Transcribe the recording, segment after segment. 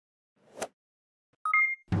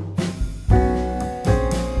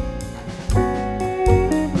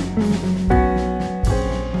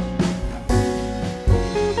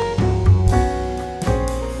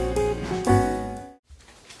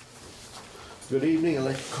Good evening. I'd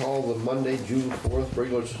like to call the Monday, June 4th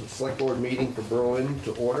regular select board meeting for Berlin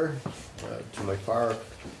to order. To my far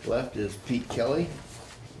left is Pete Kelly,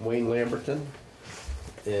 Wayne Lamberton,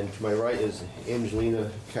 and to my right is Angelina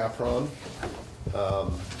Capron.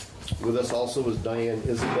 With us also is Diane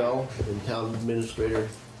Isabel and Town Administrator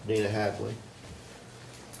Dana Hadley.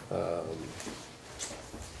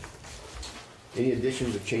 Any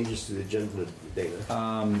additions or changes to the agenda,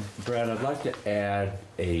 Dana? Brad, I'd like to add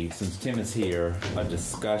since Tim is here, a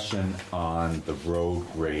discussion on the road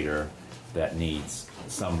grader that needs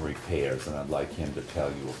some repairs, and I'd like him to tell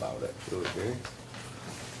you about it. Okay.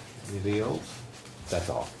 Anything else? That's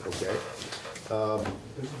all. Okay.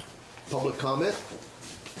 Public comment?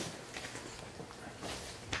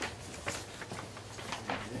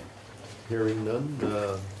 Hearing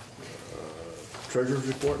none. Treasurer's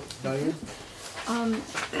report, Diane?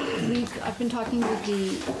 I've been talking with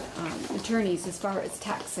the attorneys as far as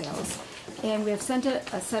tax sales, and we have set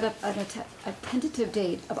up a tentative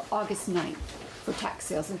date of August 9th for tax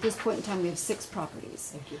sales. At this point in time, we have 6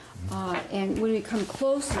 properties. Thank you. And when we come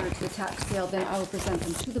closer to the tax sale, then I will present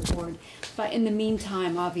them to the board. But in the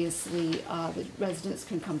meantime, obviously, the residents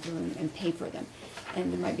can come through and pay for them.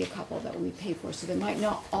 And there might be a couple that we pay for, so they might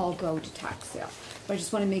not all go to tax sale. But I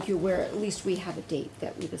just want to make you aware, at least we have a date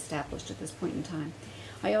that we've established at this point in time.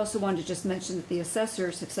 I also wanted to just mention that the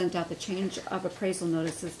assessors have sent out the change of appraisal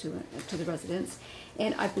notices to the residents,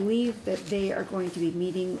 and I believe that they are going to be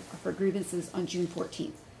meeting for grievances on June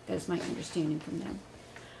 14th. That is my understanding from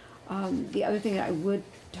them. The other thing that I would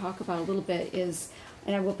talk about a little bit is,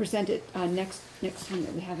 and I will present it next time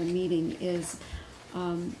that we have a meeting, is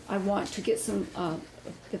I want to get some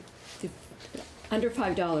the under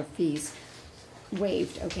 $5 fees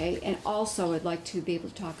waived, okay? And also I'd like to be able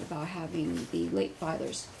to talk about having the late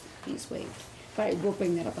filers fees waived. But I will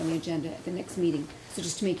bring that up on the agenda at the next meeting. So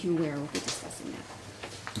just to make you aware, we'll be discussing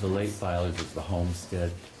that. The late filers is the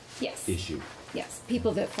homestead issue. Yes,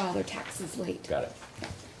 people that file their taxes late. Got it. Yeah.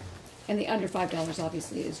 And the under $5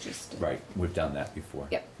 obviously is just... Right, we've done that before.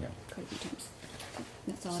 Yep, yeah. quite a few times.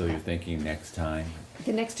 That's all. So you're thinking next time?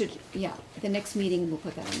 The next meeting we'll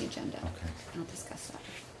put that on the agenda. Okay. I'll discuss that.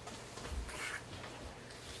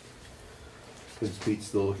 Since Pete's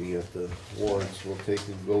still looking at the warrants, we'll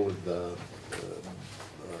go with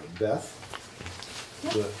Beth.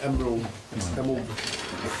 Yep. The Emerald.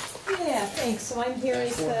 Yeah, thanks. So I'm here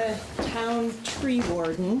as the town tree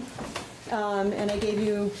warden. And I gave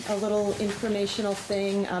you a little informational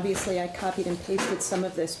thing. Obviously, I copied and pasted some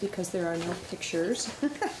of this because there are no pictures,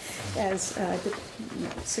 as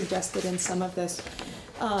suggested in some of this.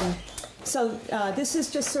 So this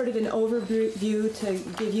is just sort of an overview to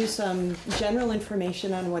give you some general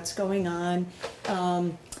information on what's going on.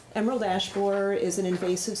 Emerald ash borer is an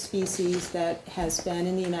invasive species that has been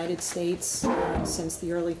in the United States since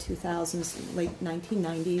the early 2000s, late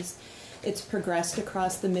 1990s. It's progressed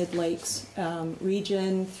across the Mid-Lakes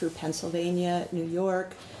region through Pennsylvania, New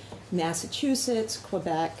York, Massachusetts,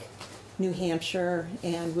 Quebec, New Hampshire,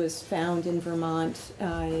 and was found in Vermont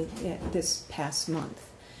this past month.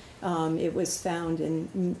 It was found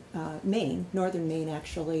in Maine, northern Maine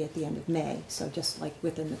actually, at the end of May, so just like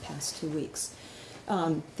within the past 2 weeks.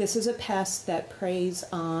 This is a pest that preys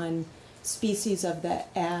on species of the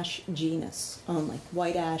ash genus only: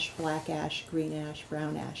 white ash, black ash, green ash,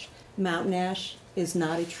 brown ash. Mountain ash is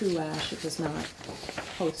not a true ash. It does not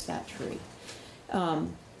host that tree.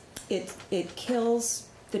 It kills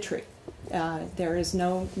the tree. There is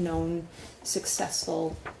no known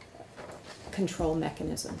successful control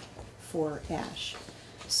mechanism for ash.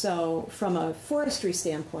 So from a forestry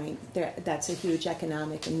standpoint, that's a huge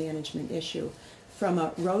economic and management issue. From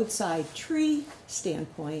a roadside tree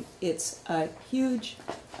standpoint, it's a huge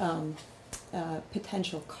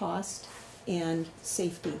potential cost and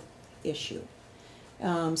safety issue.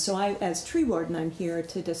 So as tree warden, I'm here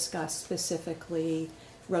to discuss specifically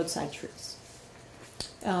roadside trees.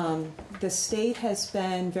 The state has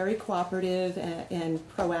been very cooperative and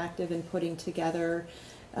proactive in putting together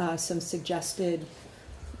some suggested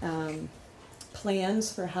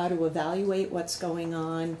plans for how to evaluate what's going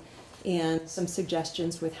on and some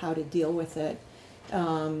suggestions with how to deal with it.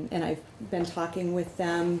 And I've been talking with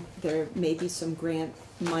them. There may be some grant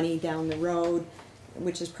money down the road,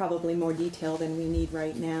 which is probably more detail than we need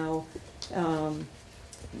right now.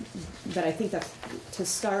 But I think that to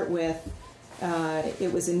start with,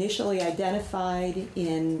 it was initially identified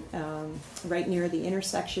in right near the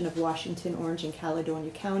intersection of Washington, Orange, and Caledonia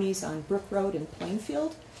counties on Brook Road in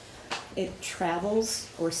Plainfield. It travels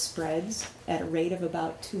or spreads at a rate of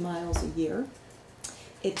about 2 miles a year.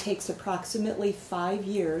 It takes approximately 5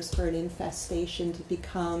 years for an infestation to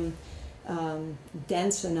become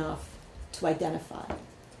dense enough to identify.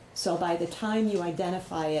 So by the time you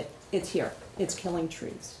identify it, it's here. It's killing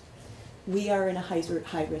trees. We are in a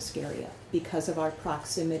high-risk area because of our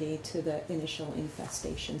proximity to the initial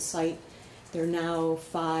infestation site. There are now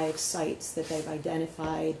 5 sites that they've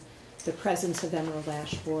identified the presence of emerald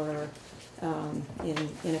ash borer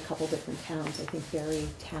in a couple different towns. I think Barry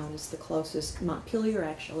Town is the closest. Montpelier,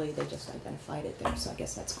 actually, they just identified it there, so I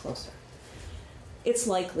guess that's closer. It's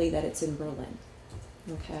likely that it's in Berlin,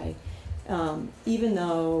 okay? Even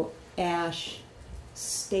though ash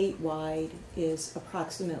statewide is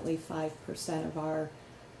approximately 5% of our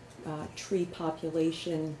tree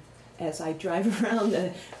population, as I drive around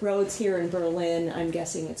the roads here in Berlin, I'm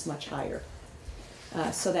guessing it's much higher.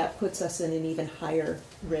 So that puts us in an even higher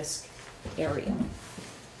risk area.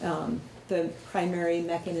 The primary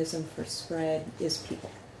mechanism for spread is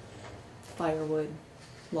people. Firewood,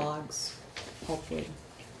 logs, pulpwood,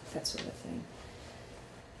 that sort of thing.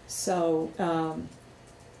 So,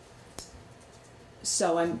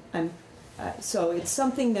 so it's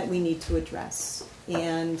something that we need to address.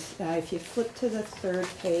 And if you flip to the 3rd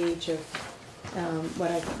page of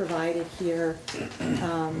what I've provided here,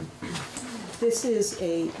 this is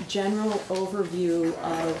a general overview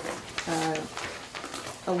of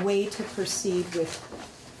a way to proceed with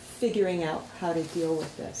figuring out how to deal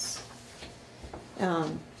with this.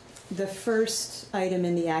 The first item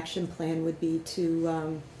in the action plan would be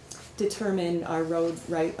to determine our road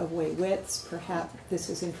right-of-way widths. Perhaps this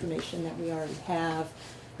is information that we already have,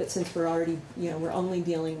 but since we're already, we're only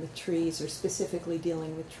dealing with trees, or specifically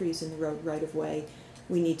dealing with trees in the road right-of-way,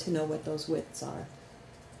 we need to know what those widths are.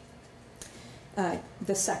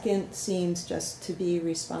 The second seems just to be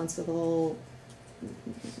responsible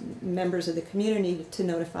members of the community to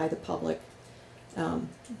notify the public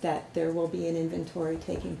that there will be an inventory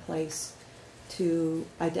taking place to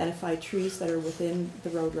identify trees that are within the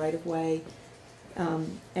road right-of-way,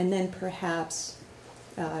 and then perhaps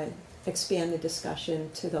expand the discussion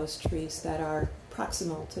to those trees that are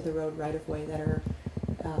proximal to the road right-of-way that are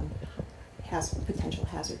potential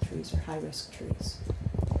hazard trees or high-risk trees.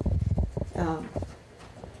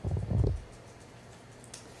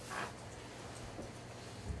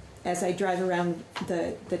 As I drive around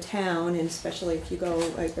the town, and especially if you go,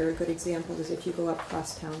 a very good example is if you go up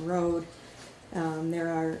Crosstown Road,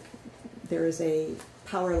 there is a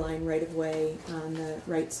power line right-of-way on the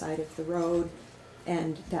right side of the road,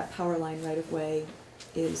 and that power line right-of-way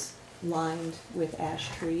is lined with ash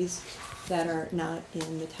trees that are not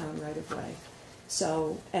in the town right-of-way.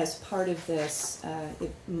 So as part of this,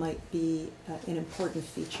 it might be an important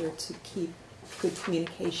feature to keep good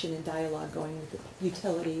communication and dialogue going with the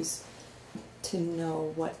utilities to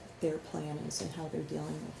know what their plan is and how they're dealing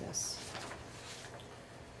with this.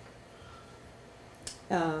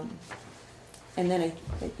 And then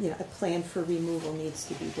a plan for removal needs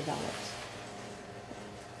to be developed.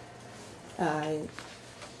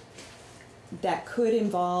 That could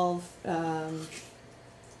involve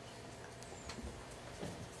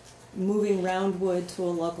moving roundwood to a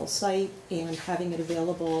local site and having it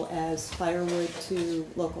available as firewood to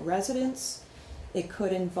local residents. It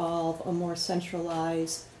could involve a more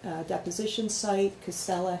centralized deposition site.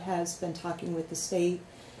 Casella has been talking with the state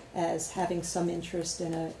as having some interest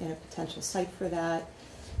in a potential site for that.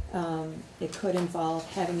 It could involve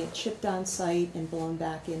having it chipped on site and blown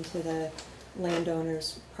back into the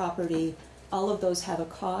landowner's property. All of those have a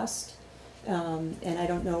cost. And I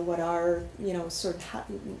don't know what our,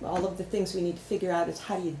 all of the things we need to figure out is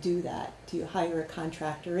how do you do that? Do you hire a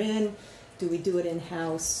contractor in? Do we do it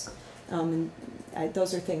in-house?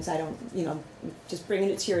 Those are things I don't, just bringing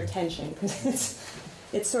it to your attention because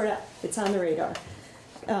it's on the radar.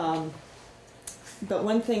 But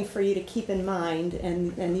one thing for you to keep in mind,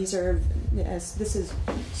 and these are, as this is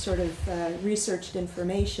sort of researched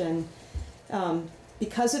information,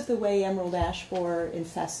 because of the way emerald ash borer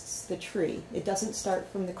infests the tree, it doesn't start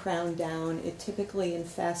from the crown down. It typically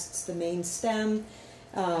infests the main stem,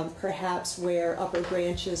 perhaps where upper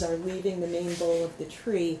branches are leaving the main bole of the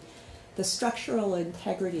tree. The structural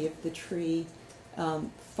integrity of the tree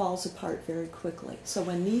falls apart very quickly. So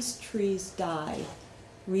when these trees die,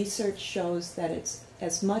 research shows that it's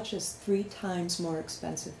as much as 3 times more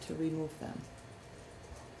expensive to remove them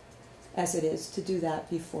as it is to do that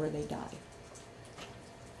before they die.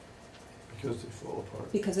 Because they fall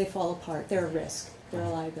apart. Because they fall apart. They're a risk. They're a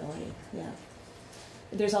liability. Yeah.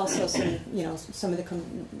 There's also some, some of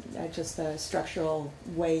the just the structural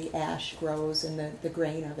way ash grows and the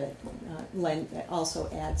grain of it also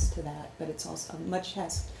adds to that. But it's also much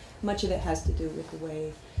of it has to do with the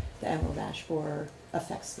way the emerald ash borer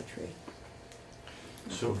affects the tree.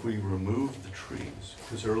 So if we remove the trees,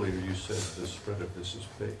 because earlier you said the spread of this is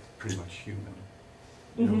pretty much human,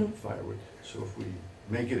 you know, firewood. So if we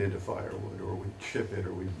make it into firewood, or we chip it,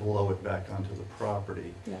 or we blow it back onto the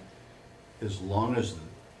property, Yeah. as long as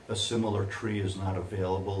a similar tree is not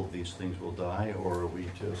available, these things will die, or are we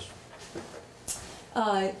just,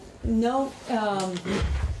 No,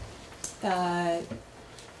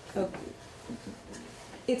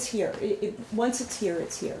 it's here. Once it's here,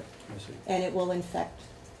 it's here. I see. And it will infect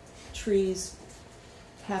trees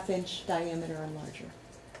half-inch diameter and larger,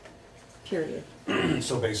 period.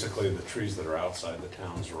 So basically, the trees that are outside the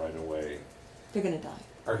town's right away They're gonna die.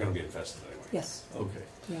 are gonna be infested anyway. Yes, Okay.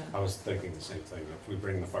 yeah. I was thinking the same thing. If we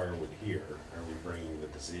bring the firewood here, are we bringing the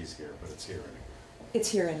disease here? But it's here anyway. It's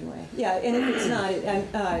here anyway, yeah, and if it's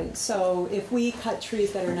not, so if we cut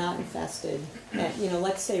trees that are not infested, and, you know,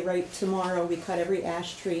 let's say right tomorrow, we cut every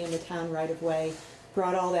ash tree in the town right of way,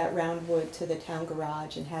 brought all that round wood to the town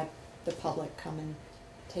garage and had the public come and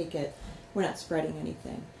take it, we're not spreading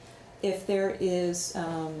anything. If there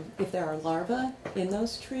are larvae in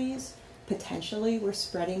those trees, potentially we're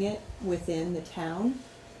spreading it within the town.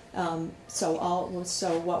 So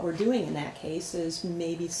what we're doing in that case is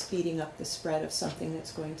maybe speeding up the spread of something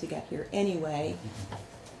that's going to get here anyway.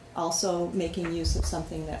 Also making use of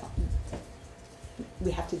something that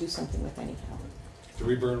we have to do something with anyhow. Do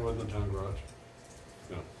we burn wood in the town garage?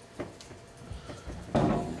 No.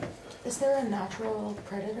 Is there a natural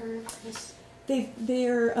predator for this?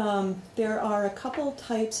 There are a couple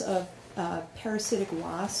types of parasitic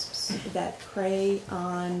wasps that prey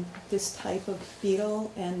on this type of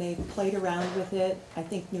beetle, and they've played around with it. I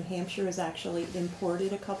think New Hampshire has actually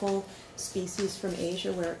imported a couple species from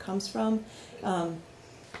Asia where it comes from.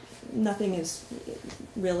 Nothing is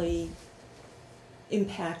really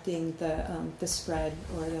impacting the spread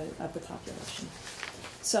or of the population.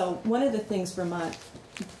 So one of the things Vermont,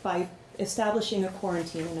 by establishing a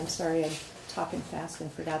quarantine, and I'm sorry I'm talking fast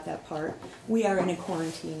and forgot that part, we are in a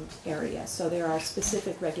quarantine area, so there are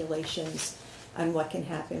specific regulations on what can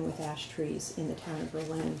happen with ash trees in the town of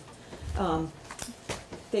Berlin.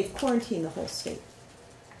 They've quarantined the whole state,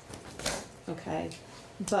 okay?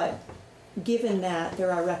 But given that,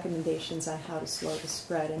 there are recommendations on how to slow the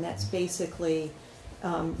spread, and that's basically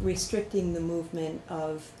restricting the movement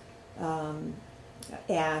of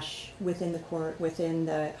ash within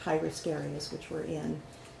the high-risk areas which we're in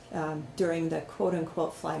during the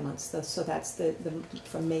quote-unquote fly months. So that's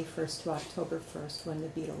from May 1st to October 1st when the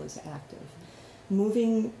beetle is active.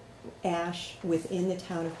 Moving ash within the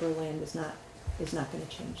town of Berlin is not going to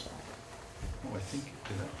change that. Oh, I think,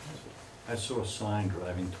 I saw a sign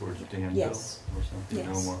driving towards Danville Yes. or something. Yes.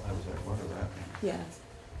 No more, I was like, what is that? Yeah,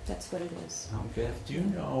 that's what it is. Beth, do you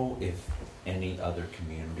know if any other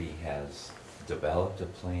community has developed a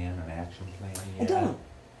plan, an action plan I yet? don't.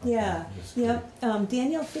 Okay, Yeah, just yeah. curious.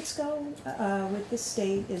 Danielle Fitzko with the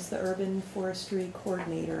state is the urban forestry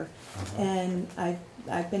coordinator, and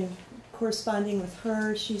I've been corresponding with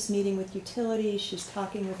her. She's meeting with utilities. She's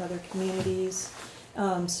talking with other communities.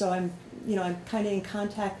 So I'm kind of in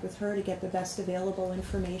contact with her to get the best available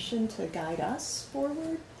information to guide us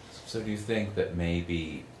forward. So do you think that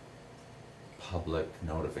maybe public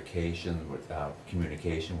notification without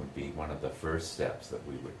communication would be one of the first steps that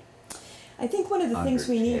we would? I think one of the things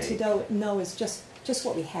we need to Undertake. know is just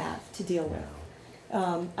what we have to deal with.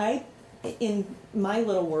 Yeah. In my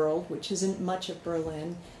little world, which isn't much of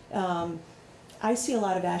Berlin, I see a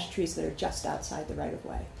lot of ash trees that are just outside the right of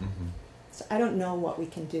way. Mm-hmm. So I don't know what we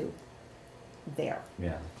can do there.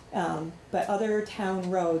 Yeah. But other town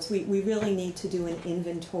roads, we really need to do an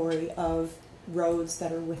inventory of roads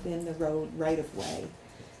that are within the road right of way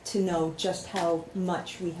to know just how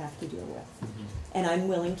much we have to deal with. Mm-hmm. And I'm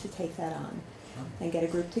willing to take that on and get a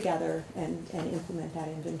group together and implement that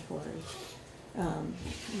inventory.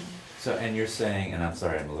 So, and you're saying, and I'm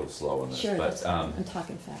sorry, I'm a little slow on this, Sure, but that's fine. I'm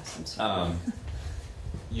talking fast, I'm sorry.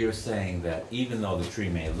 you're saying that even though the tree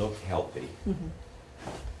may look healthy,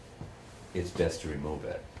 it's best to remove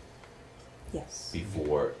it Yes,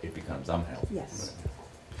 before it becomes unhealthy. yes.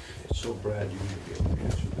 So Brad, you may be able to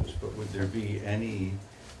answer this, but would there be any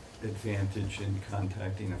advantage in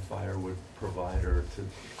contacting a firewood provider to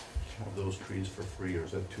have those trees for free, or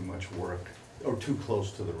is that too much work? Or too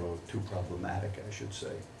close to the road, too problematic, I should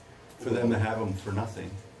say, for them to have them for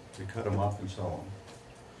nothing, to cut them up and sell them,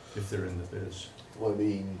 if they're in the biz? Well, I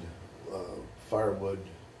mean, firewood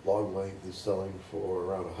long length is selling for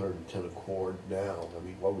around 110 a cord now. I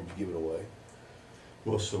mean, why would you give it away?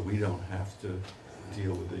 Well, so we don't have to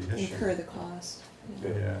deal with the issue. Incur the cost.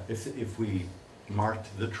 Yeah, if we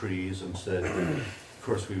marked the trees and said, of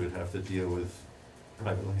course, we would have to deal with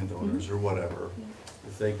private landowners or whatever,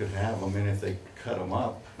 if they could have them, and if they cut them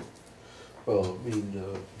up, Well, I mean,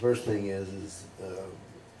 first thing is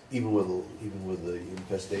even with the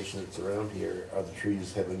infestation that's around here, are the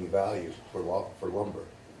trees have any value for lumber?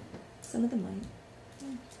 Some of them might.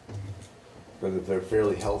 Because if they're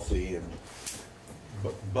fairly healthy and,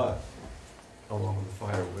 but along with the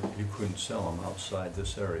firewood, you couldn't sell them outside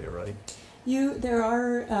this area, right?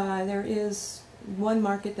 There is one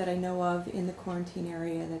market that I know of in the quarantine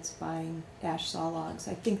area that's buying ash saw logs.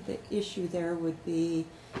 I think the issue there would be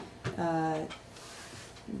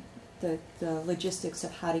the logistics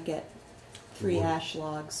of how to get 3 ash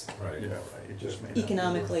logs Right. Yeah, right, it just may not be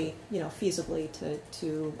economically, worth it. feasibly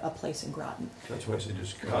to a place in Groton. That's why I say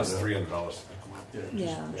just It cut costs it up. $300. Yeah, just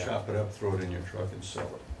Yeah. chop it up, throw it in your truck and sell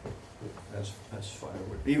it. That's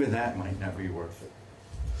firewood. Even that might not be worth it.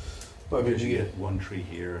 but I mean, Because you get one tree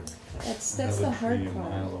here and That's the another hard tree a part.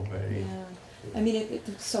 mile away. Yeah. I mean,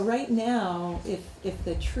 so right now, if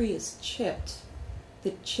the tree is chipped,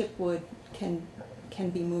 the chipwood can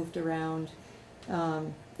be moved around.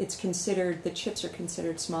 The chips are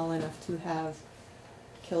considered small enough to have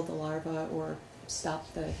killed the larva or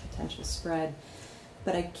stopped the potential spread.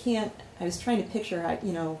 But I was trying to picture,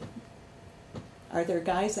 are there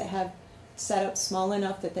guys that have setups small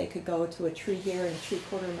enough that they could go to a tree here and a tree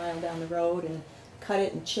quarter mile down the road and cut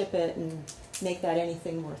it and chip it and make that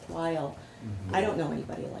anything worthwhile? Mhm. I don't know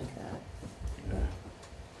anybody like that. Yeah.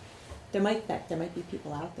 There might be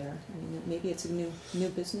people out there. I mean, maybe it's a new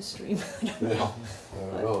business stream. I don't Yeah. know.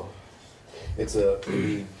 I don't know. I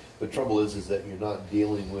mean, the trouble is that you're not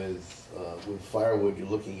dealing with firewood. You're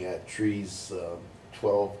looking at trees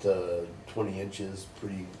 12 to 20 inches,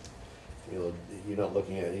 pretty. You're not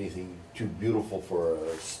looking at anything too beautiful for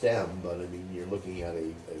a stem, but I mean, you're looking at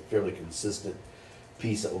a fairly consistent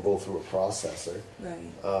piece that will go through a processor.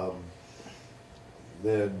 Right.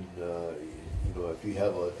 Then, if you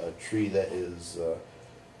have a tree that is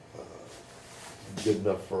good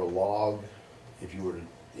enough for a log, if you were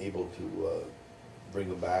able to bring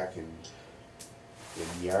them back and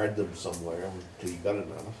yard them somewhere until you got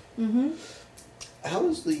enough. Mm-hmm. How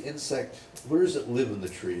does the insect, where does it live in the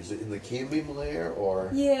tree? Is it in the cambium layer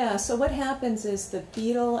or? Yeah. So what happens is the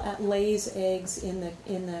beetle lays eggs in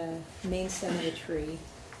the main stem of the tree,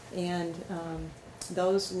 and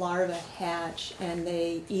those larvae hatch and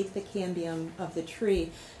they eat the cambium of the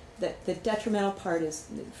tree. The detrimental part is,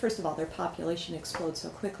 first of all, their population explodes so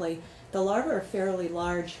quickly. The larvae are fairly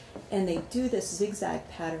large, and they do this zigzag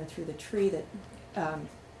pattern through the tree that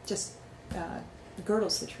just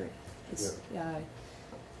girdles the tree. It's,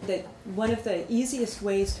 one of the easiest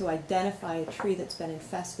ways to identify a tree that's been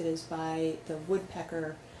infested is by the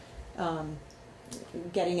woodpecker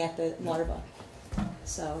getting at the larva.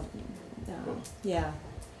 So, yeah.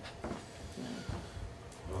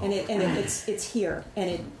 And it's here, and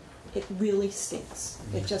it really stinks.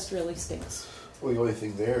 It just really stinks. Well, the only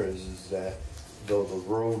thing there is that though the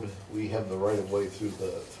road, we have the right of way through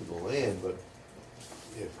the land, but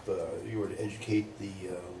if you were to educate the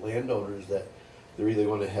landowners that they're either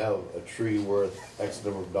going to have a tree worth X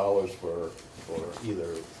number of dollars for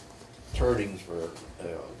either turnings for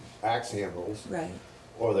axe handles, Right,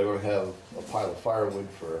 or they're going to have a pile of firewood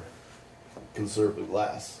for considerably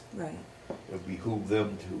less. right. It would behoove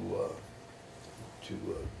them to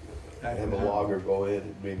have a logger go in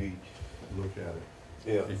and maybe, Look at it.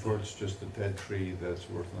 yeah. Before it's just a dead tree that's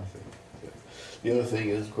worth nothing. The other thing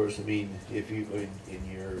is, of course, I mean, if you,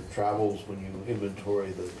 in your travels, when you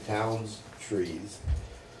inventory the town's trees,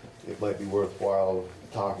 it might be worthwhile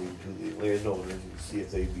talking to the landowners and see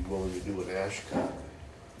if they'd be willing to do an ash cut.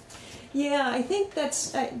 Yeah, I think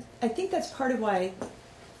that's part of why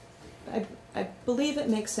I believe it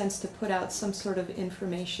makes sense to put out some sort of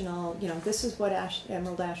informational, this is what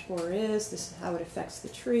emerald ash borer is, this is how it affects the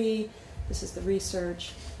tree, this is the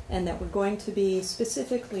research, and that we're going to be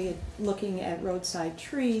specifically looking at roadside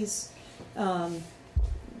trees.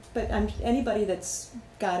 But anybody that's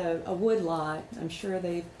got a wood lot, I'm sure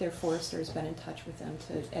their forester's been in touch with them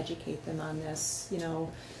to educate them on this.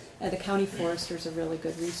 The county forester's a really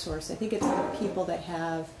good resource. I think it's the people that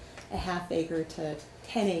have a half acre to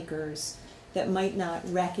 10 acres that might not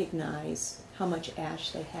recognize how much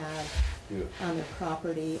ash they have on their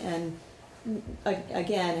property. And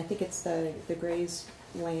again, I think it's the grazed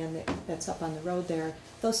land that's up on the road there.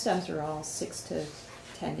 Those stems are all 6 to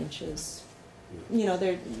 10 inches.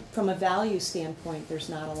 They're, from a value standpoint, there's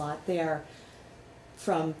not a lot there.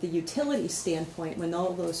 From the utility standpoint, when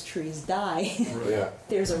all those trees die, Yeah.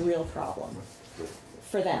 there's a real problem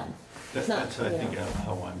for them. That's, Not- I think,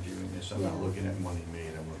 how I'm viewing this. I'm not Yeah. looking at money made,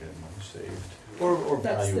 I'm looking at money saved. Or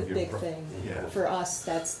That's value the of your big thing. Yeah. For us,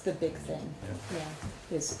 that's the big thing, Yeah.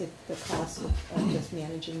 yeah, is the cost of just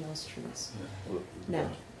managing those trees. Yeah. Well, Now,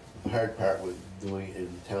 The hard part with doing it in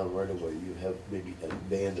the town right away, you have maybe a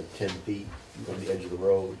band of 10 feet from the edge of the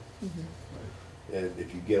road. mhm. And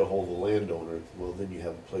if you get a hold of the landowner, well, then you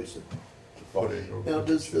have a place to fall. Put it over Now,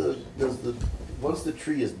 the once the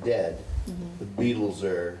tree is dead, Mhm. the beetles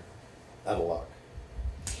are out of luck.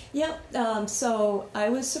 Yep, so I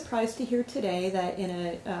was surprised to hear today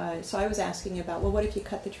that so I was asking about, well, what if you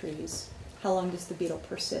cut the trees? How long does the beetle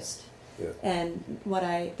persist? Yeah. And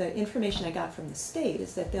the information I got from the state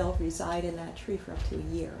is that they'll reside in that tree for up to a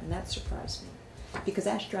year, and that surprised me, because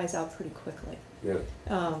ash dries out pretty quickly. Yeah.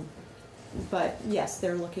 But yes,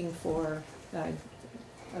 they're looking for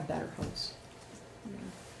a better host.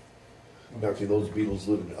 Now, can those beetles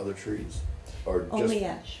live in other trees? Or just? Only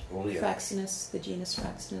ash. Only ash. Fraxinus, the genus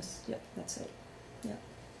Fraxinus, yep, that's it. Yep.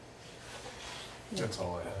 That's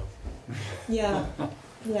all I have. Yeah,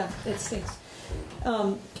 yeah, it stinks.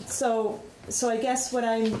 So I guess what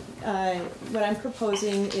I'm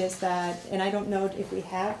proposing is that, and I don't know if we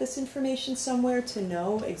have this information somewhere to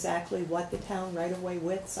know exactly what the town right-of-way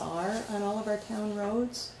widths are on all of our town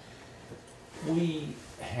roads. We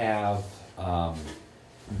have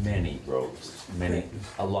many roads,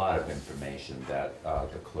 a lot of information that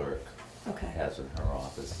the clerk Okay. has in her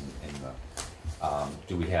office.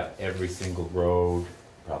 Do we have every single road?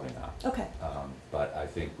 Probably not. Okay. But I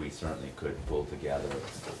think we certainly could pull together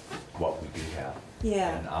what we do have.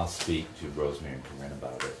 Yeah. And I'll speak to Rosemary and Corinne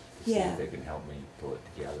about it, to see Yeah. if they can help me pull it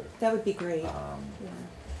together, That would be great. yeah.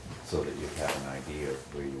 So that you have an idea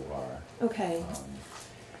of where you are. Okay.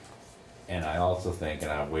 And I also think,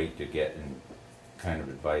 and I'll wait to get kind of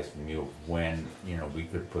advice from you, when, we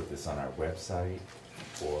could put this on our website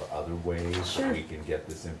or other ways Sure. that we can get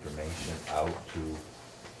this information out to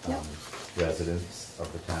Yep. residents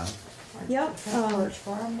of the town, Yep. Front porch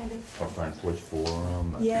forum, maybe? or Front Porch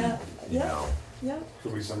Forum. Yeah, You yeah. know, Yep.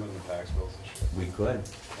 Could we send them the tax bills and shit? we could.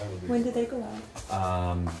 That would be When do good. they go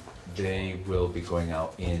out? They will be going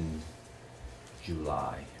out in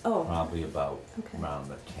July. Oh. Probably about Okay. around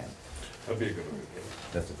the 10th. That'd be a good way to do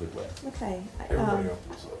That's a good way. Okay. Everybody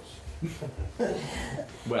opens those.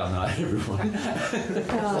 Well, not everyone.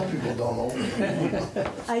 People don't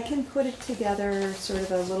know. I can put it together, sort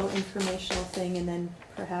of a little informational thing, and then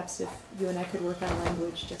perhaps if you and I could work on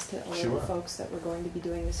language just to alert Sure. folks that we're going to be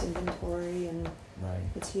doing this inventory and Right.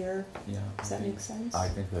 it's here. Yeah. Does that make sense? I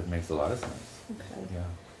think that makes a lot of sense. Okay. Yeah.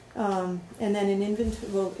 And then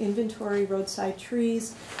we'll inventory roadside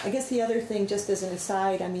trees. I guess the other thing, just as an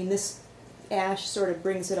aside, I mean, this ash sort of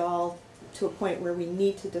brings it all to a point where we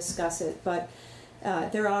need to discuss it, but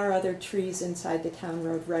there are other trees inside the town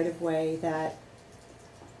road right-of-way that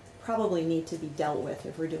probably need to be dealt with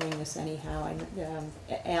if we're doing this anyhow.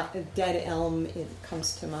 Dead elm, it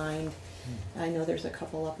comes to mind. I know there's a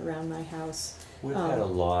couple up around my house. We've had a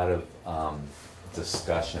lot of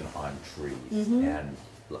discussion on trees, Mhm. and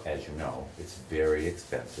as you know, it's very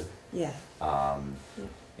expensive. Yeah.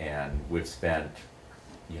 And we've spent,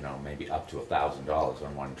 maybe up to $1,000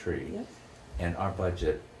 on one tree. Yep. And our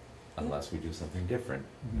budget, unless we do something different,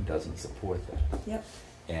 doesn't support that. Yep.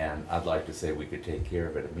 And I'd like to say we could take care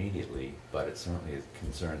of it immediately, but it certainly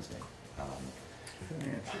concerns me.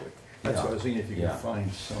 Financially. That's what I was thinking, if you Yeah. could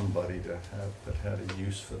find somebody to have, that had a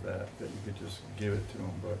use for that you could just give it to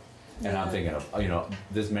them, but. And I'm Yeah. thinking of,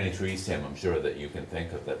 there's many trees, Tim, I'm sure that you can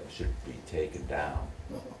think of that should be taken down,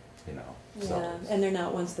 so. Yeah, and they're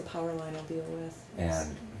not ones the power line will deal with.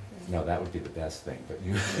 And, no, that would be the best thing, but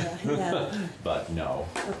Yeah. but no,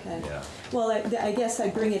 Okay. yeah. Well, I guess I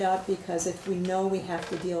bring it up because if we know we have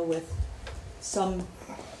to deal with some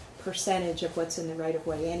percentage of what's in the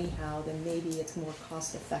right-of-way anyhow, then maybe it's more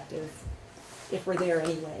cost-effective if we're there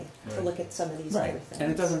anyway, to Right. look at some of these other Right, things.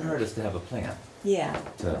 and it doesn't hurt us to have a plan. Yeah,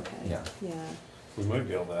 to- okay, yeah. yeah, We might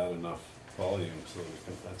be able to add enough volume so that we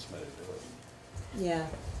can find somebody to do it. yeah.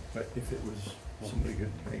 But if it was, somebody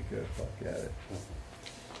could make a buck at it.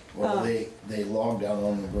 Well, they logged down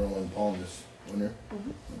on the Berlin Pond this winter,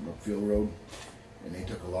 on Brookfield Road, and they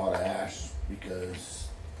took a lot of ash because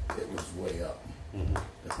it was way up.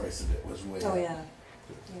 The price of it was way up Oh, yeah.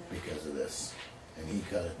 Yeah. because of this. And he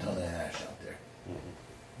cut a ton of ash out there.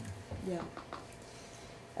 Yeah.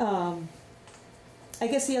 I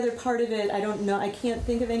guess the other part of it, I don't know, I can't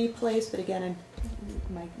think of any place, but again,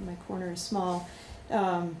 my corner is small.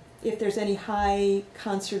 If there's any high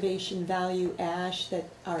conservation value ash that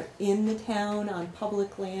are in the town on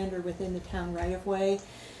public land or within the town right-of-way,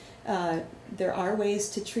 there are ways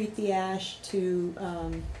to treat the ash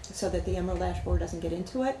so that the emerald ash borer doesn't get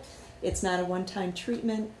into it. It's not a one-time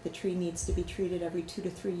treatment. The tree needs to be treated every 2 to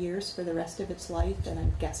 3 years for the rest of its life, and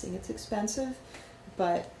I'm guessing it's expensive.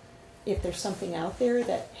 But if there's something out there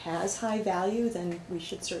that has high value, then we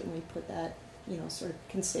should certainly put that, sort of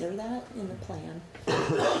consider that in the plan.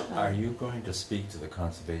 Are you going to speak to the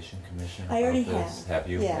Conservation Commission I already about this? have. Have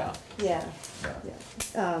you? Yeah. Yeah.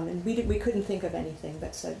 And we couldn't think of anything,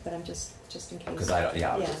 but I'm just in case. Because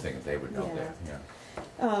I was just thinking they would know Yeah. there,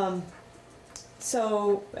 yeah.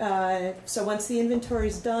 So once the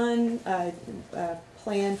inventory's done, a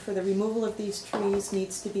plan for the removal of these trees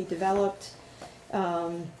needs to be developed,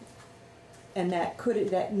 and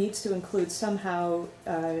that needs to include somehow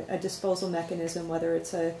a disposal mechanism, whether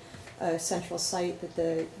it's a central site that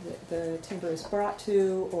the timber is brought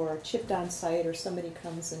to, or chipped on site, or somebody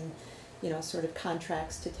comes and sort of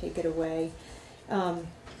contracts to take it away. I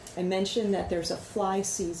mentioned that there's a fly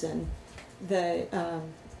season.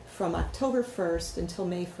 From October 1st until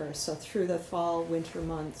May 1st, so through the fall, winter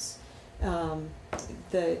months,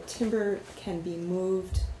 the timber can be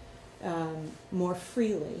moved more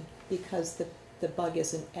freely because the bug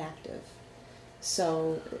isn't active.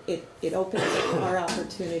 So it opens up our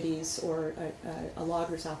opportunities, or a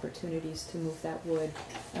logger's opportunities, to move that wood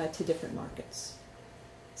to different markets.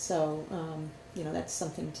 So that's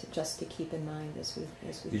something just to keep in mind as we.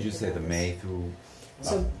 Did you say the May through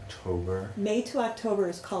October? May to October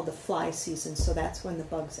is called the fly season, so that's when the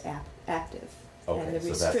bug's active. Okay, and the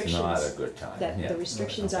so that's not a good time. The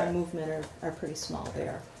restrictions on movement are pretty small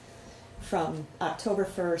there. From October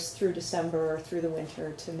 1st through December, through the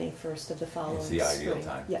winter, to May 1st of the following It's the ideal spring.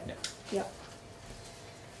 time. Yep. Yeah.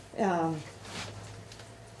 Yep.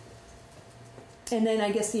 And then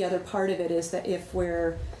I guess the other part of it is that if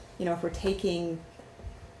we're taking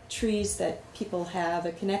trees that people have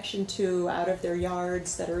a connection to out of their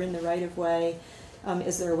yards that are in the right of way,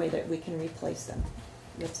 is there a way that we can replace them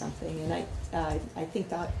with something? And I think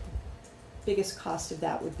that biggest cost of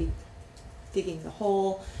that would be digging the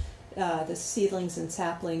hole, the seedlings and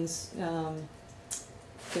saplings.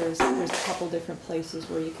 There's a couple different places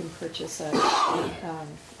where you can purchase a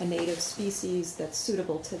native species that's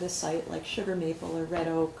suitable to the site, like sugar maple or red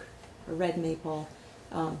oak or red maple.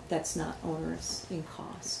 That's not onerous in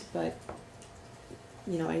cost, but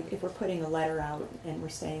if we're putting a letter out and we're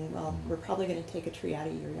saying, well, we're probably going to take a tree out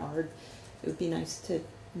of your yard, it would be nice to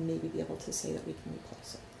maybe be able to say that we can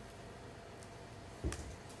replace it.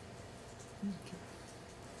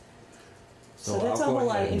 So that's a whole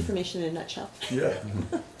lot of information in a nutshell. Yeah.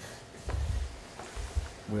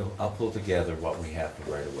 I'll pull together what we have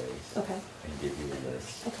for right away. Okay. And give you a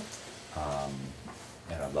list. Okay.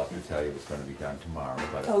 And I'd love to tell you it's going to be done tomorrow,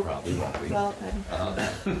 but Oh, it probably won't be. Well,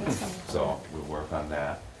 that's fine. So we'll work on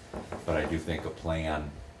that. But I do think a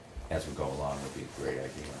plan as we go along would be a great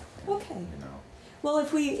idea. Okay. Well,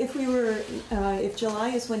 if July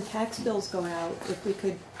is when tax bills go out, if we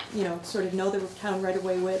could, sort of know the town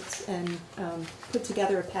right-of-way widths and put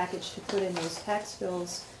together a package to put in those tax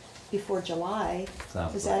bills before July,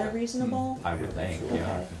 is that a reasonable? I would think, yeah. Okay.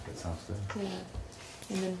 I think that sounds good. Yeah.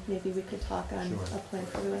 And then maybe we could talk on Sure. a plan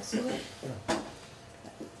for the rest of it.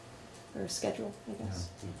 Or a schedule, I guess.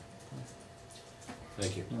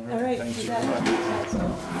 Thank you. All right. Thank you.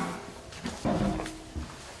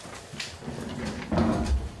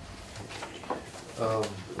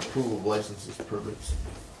 Approval of licenses, permits,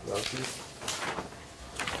 vouchers.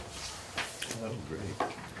 That was great.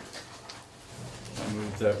 I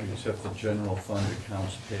move that we accept the general fund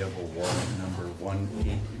accounts payable warrant number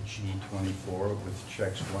 18G24 with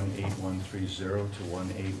checks 18130 to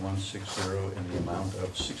 18160 in the amount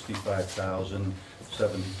of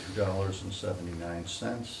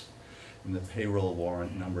 $65,072.79, and the payroll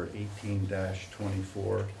warrant number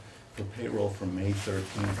 18-24 for payroll from May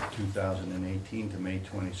 13th, 2018 to May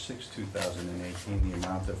 26th, 2018, the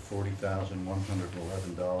amount of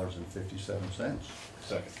 $40,111.57.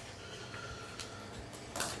 Second.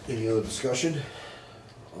 Any other discussion?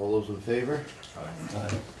 All those in favor?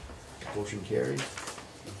 Aye. Motion carries.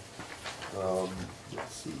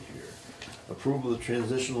 Let's see here. Approval of the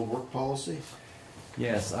transitional work policy?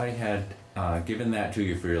 Yes, I had given that to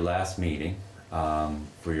you for your last meeting,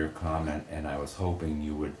 for your comment, and I was hoping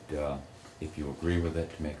you would, if you agree with it,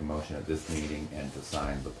 to make a motion at this meeting and to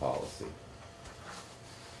sign the policy.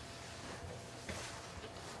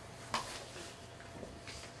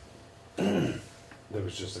 There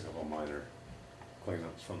was just a couple minor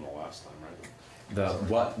cleanups from the last time, right?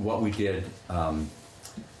 What we did from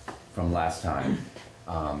last time,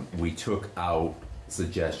 we took out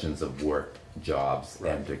suggestions of work jobs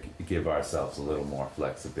and to give ourselves a little more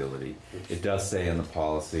flexibility. It does say in the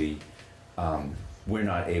policy we're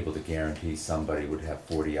not able to guarantee somebody would have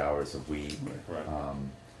 40 hours a week. Right.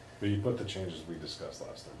 But you put the changes we discussed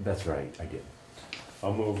last time. That's right, I did.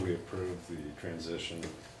 I'll move we approve the transitional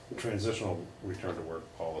return to work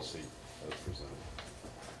policy as presented.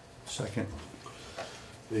 Second.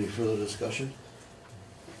 Any further discussion?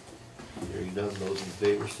 Hearing none, those in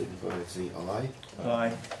favor signify by saying aye.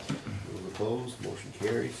 Aye. Those opposed, motion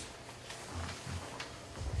carries.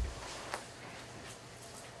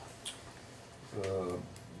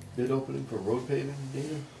 Bid opening for road paving,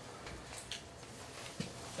 Dana?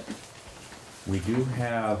 We do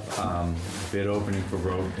have bid opening for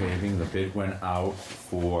road paving. The bid went out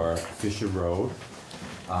for Fisher Road.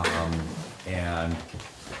 And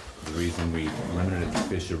the reason we limited it to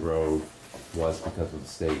Fisher Road was because of the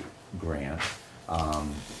state grant.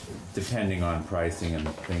 Depending on pricing and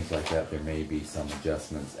things like that, there may be some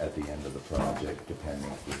adjustments at the end of the project,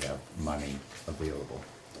 depending if we have money available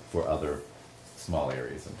for other small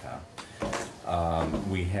areas in town.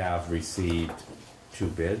 We have received 2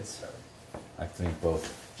 bids. I think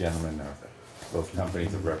both both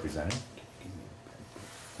companies are represented.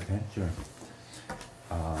 Okay, sure.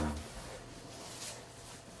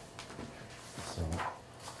 So,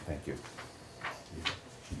 thank you.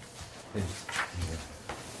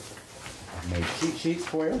 I've made cheat sheets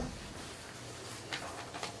for you,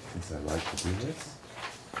 since I like to do this.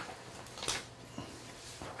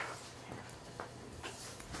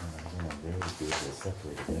 And I'm gonna really do this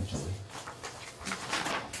separate eventually.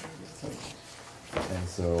 And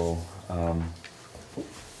so,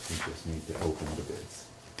 we just need to open the bids.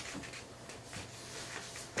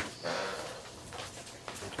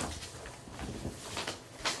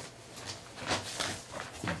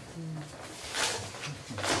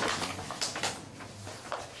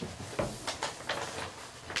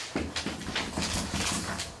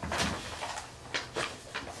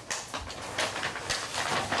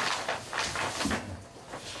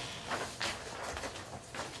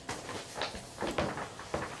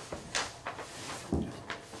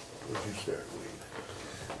 Where'd you start,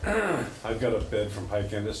 Wayne? I've got a bid from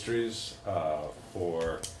Pike Industries to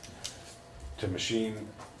machine,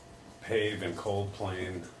 pave, and cold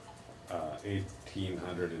plane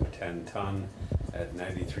 1,810 ton at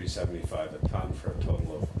 $93.75 a ton for a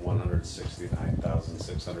total of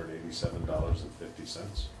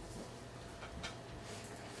 $169,687.50.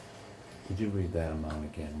 Could you read that amount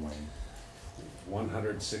again, Wayne?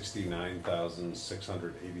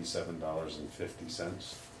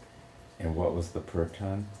 $169,687.50. And what was the per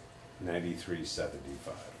ton?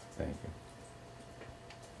 $93.75. Thank you.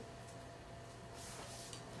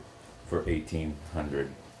 For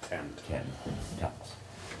 1,810 tons.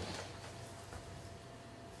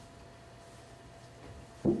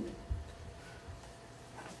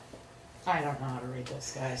 I don't know how to read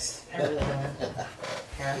this, guys. I really don't.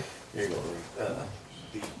 Here. Here you go, Wayne.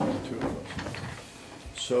 Two of us.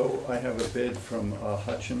 So I have a bid from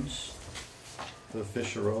Hutchins, the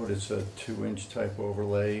Fisher Road. It's a 2-inch type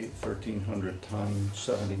overlay, 1,300 ton,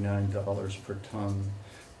 $79 per ton,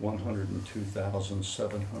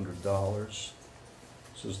 $102,700.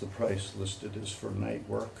 This is the price listed is for night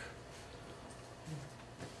work.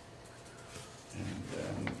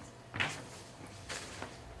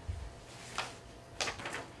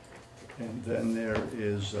 And then there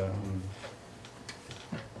is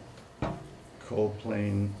cold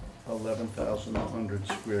plane, 11,100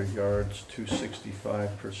 square yards,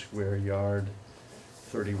 $265 per square yard,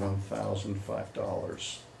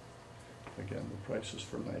 $31,005. Again, the price is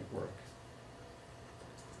for night work.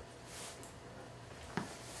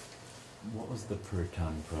 What was the per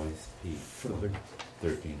ton price, Pete? For the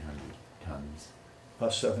 1,300 tons.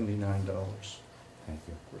 $79 Thank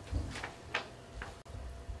you. per ton.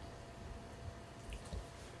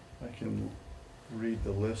 I can read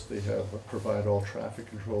the list. They have provide all traffic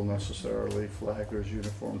control necessarily, flaggers,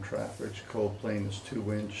 uniform traffic, cold plane is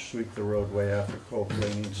 2-inch, sweep the roadway after cold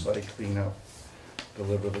planing, site cleanup,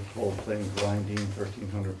 deliver the cold plane grinding,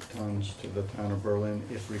 1,300 tons to the town of Berlin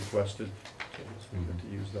if requested. So we get to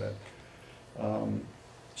use that.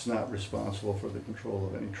 It's not responsible for the control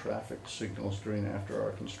of any traffic signals during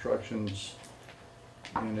after-hour constructions.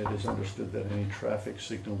 And it is understood that any traffic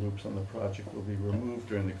signal loops on the project will be removed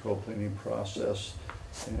during the cold planing process.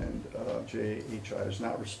 And JHI is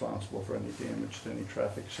not responsible for any damage to any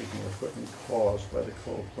traffic signal equipment caused by the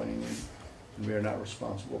cold planing. And we are not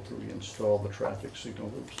responsible to reinstall the traffic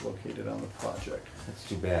signal loops located on the project. That's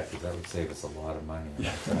too bad, because that would save us a lot of money.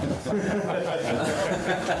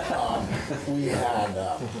 We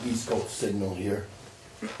had East Coast Signal here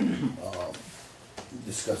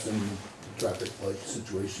discussing the traffic light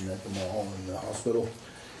situation at the mall and the hospital.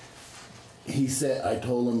 he said, I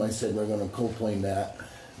told him, I said, we're gonna coplane that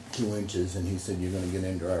 2 inches, and he said, you're gonna get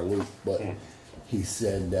into our loop, but he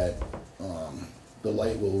said that, the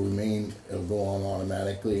light will remain, it'll go on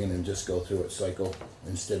automatically and then just go through its cycle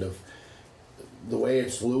instead of, the way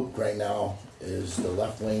it's looped right now is the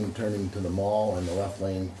left lane turning to the mall and the left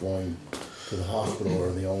lane going to the hospital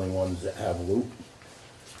are the only ones that have loop.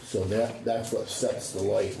 So that's what sets the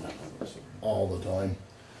light all the time.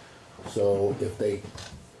 So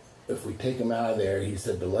if we take them out of there, he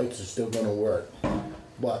said the lights are still gonna work,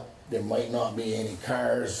 but there might not be any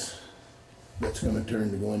cars that's gonna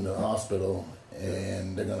turn to go into the hospital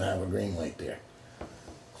and they're gonna have a green light there.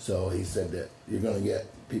 So he said that you're gonna get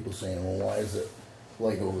people saying, well, why is it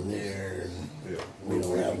light over there and we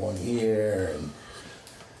don't have one here, and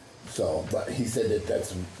so, but he said that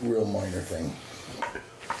that's a real minor thing.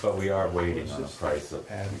 But we are waiting on the price of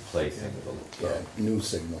replacing Yeah, new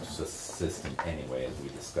signals. the system anyway, as we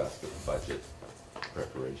discussed at the budget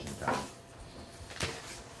preparation time,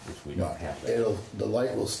 which we No, don't have. the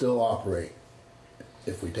light will still operate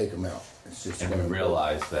if we take them out. It's just And we gonna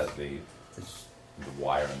realize that the It's,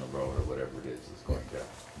 wire in the road or whatever it is going to go.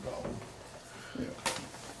 yeah.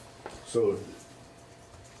 So,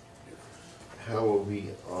 how are we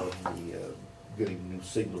on the, getting new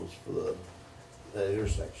signals for that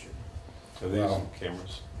intersection? Are these Well-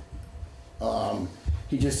 cameras?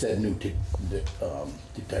 He just said new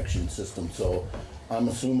detection system, so I'm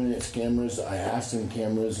assuming it's cameras. I asked him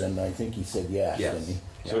cameras, and I think he said yes, Yes. didn't he?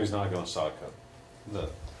 So he's not gonna saw cut the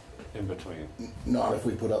in between? Not if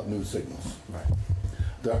we put up new signals. Right.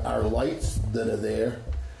 Our lights that are there,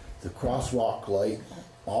 the crosswalk light,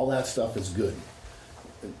 all that stuff is good.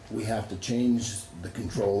 We have to change the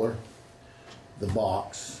controller, the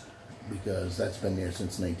box, because that's been there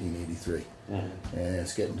since 1983. And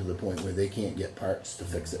it's getting to the point where they can't get parts to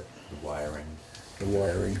fix it. The wiring. The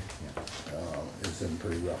wiring Yeah. is in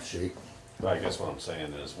pretty rough shape. But I guess what I'm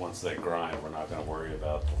saying is, once they grind, we're not gonna worry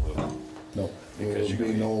about the loop. No, Because it you're will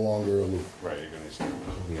be gonna- no longer a loop. Right, you're gonna see.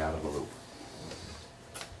 We'll be out of the loop.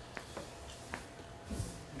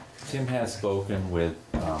 Tim has spoken with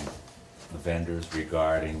the vendors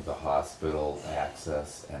regarding the hospital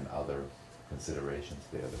access and other considerations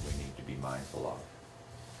there that we need to be mindful of.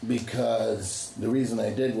 Because the reason I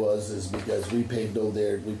did is because we paved over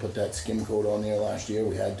there, we put that skim coat on there last year,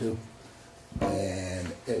 we had to,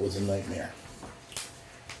 and it was a nightmare.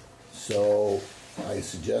 So I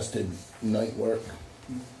suggested night work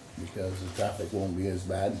because the traffic won't be as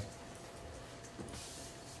bad.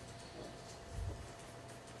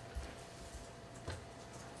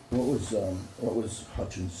 What was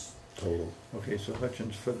Hutchins' total? Okay, so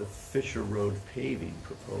Hutchins, for the Fisher Road paving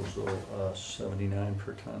proposal, 79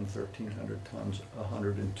 per ton, 1,300 tons,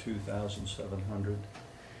 102,700.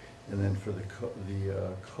 And then for the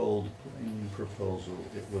cold planing proposal,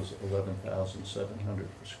 it was 11,700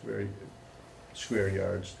 per square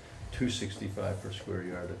yards, 265 per square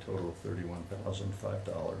yard, a total of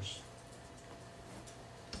 $31,005.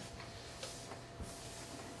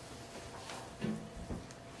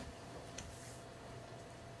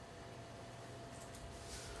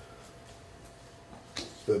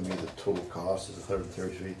 So that'd be the total cost is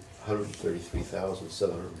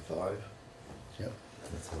 133,705. Yep.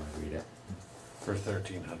 That's how I read it. For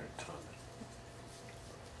 1,300 ton.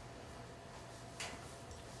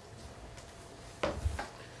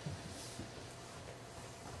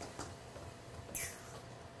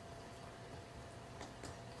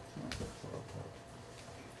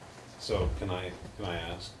 So can I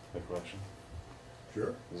ask a question?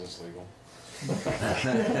 Sure. Is this legal?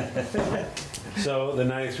 So the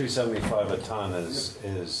 93.75 a ton is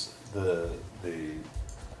the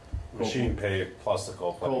machine pay plus the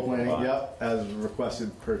coal planing. Coal planing, combined? yep, as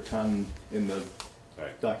requested per ton in the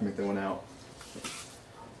Right. document that went out.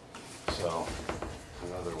 So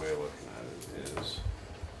another way of looking at it is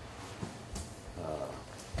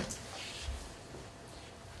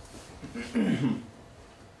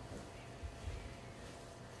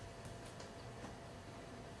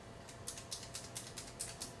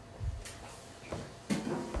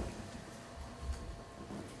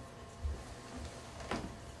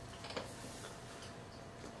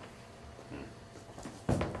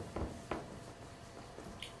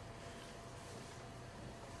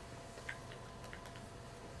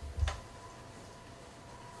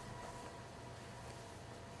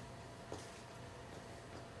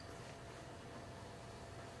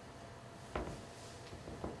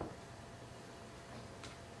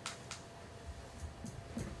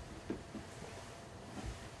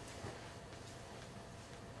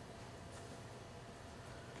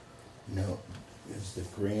No, is the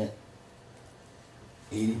grant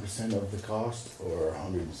 80% of the cost or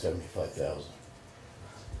 175,000?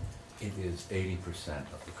 It is 80%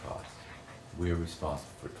 of the cost. We're responsible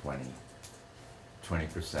for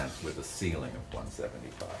 20% with a ceiling of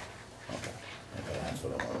 175. Okay, that's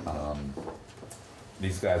what I wanted to know.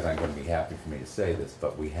 These guys aren't going to be happy for me to say this,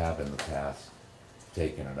 but we have in the past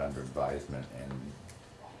taken it under advisement and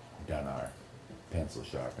done our pencil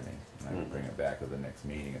sharpening. And I will bring it back to the next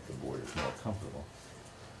meeting if the board is more comfortable.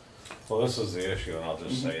 Well, this is the issue, and I'll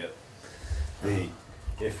just say it.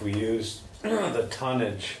 If we use the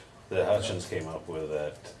tonnage that Hutchins came up with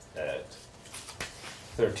at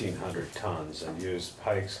 1,300 tons and use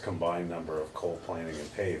Pike's combined number of coal planing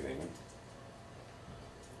and paving,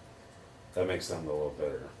 that makes them a little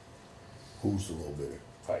bigger. Who's a little bigger?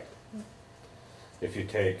 Pike. If you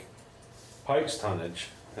take Pike's tonnage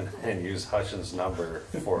and use Hutchins' number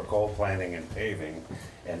for coal planing and paving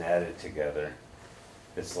and add it together,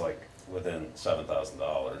 it's like within $7,000. It's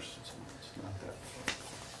not that.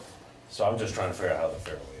 So I'm just trying to figure out how the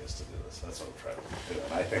fair way is to do this. That's what I'm trying to do.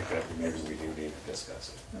 And I think that maybe we do need to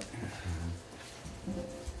discuss it.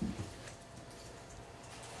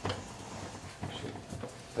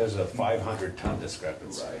 There's a 500-ton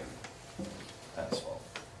discrepancy in asphalt.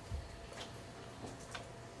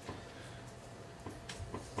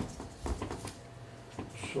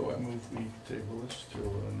 So I move we table this till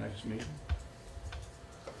the next meeting.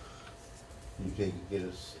 You can get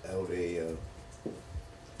us out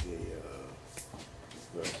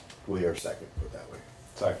we are second, put it that way.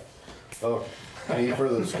 Second. Okay, any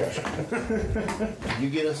further discussion? Can you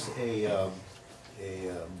get us a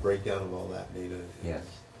breakdown of all that data? Yes.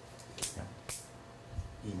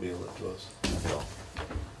 Email it to us.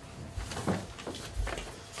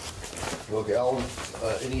 Okay, Alan,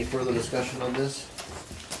 any further discussion on this?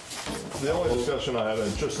 The only discussion I have,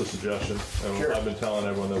 and just a suggestion, and Sure. I've been telling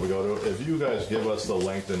everyone that we go to, if you guys give us the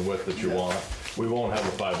length and width that you want, we won't have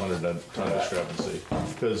a 500-ton discrepancy.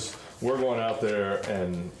 Because we're going out there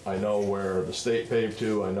and I know where the state paved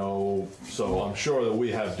to, I know, so I'm sure that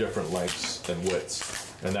we have different lengths and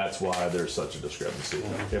widths, and that's why there's such a discrepancy.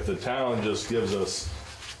 If the town just gives us,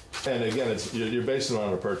 and again, you're basing it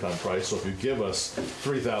on a per ton price, so if you give us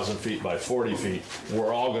 3,000 feet by 40 feet,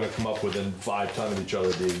 we're all gonna come up within 5 ton of each other,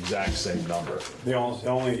 the exact same number. The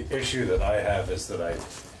only issue that I have is that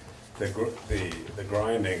the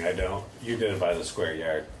grinding, you did it by the square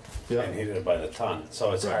yard. Yeah. And he did it by the ton,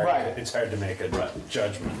 so it's hard, Right. it's hard to make a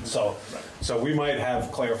judgment. So we might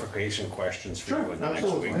have clarification questions for you in the next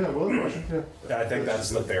week. we'll have a question, I think that's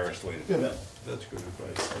the fairest way to do it. That's good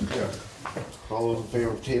advice. All those in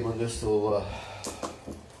favor of tabling this till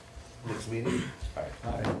next meeting?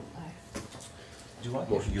 Aye. Do you want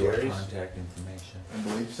Motion your carries. contact information? I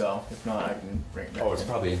believe so. If not, I can bring it back. Oh, it's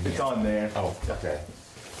probably in here. It's on there. Oh, okay.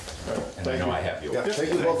 And I Thank know you. I have yours. Yeah,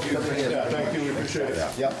 thank you both for coming in. Yeah, thank you, we appreciate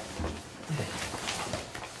it. Yep.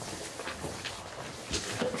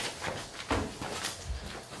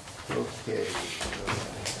 Okay.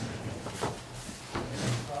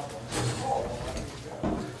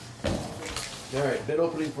 All right, bid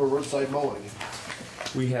opening for roadside mowing.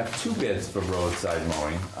 We have 2 bids for roadside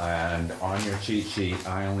mowing, and on your cheat sheet,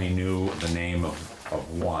 I only knew the name of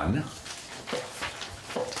one.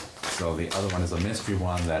 So the other one is a mystery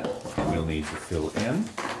one that we'll need to fill in.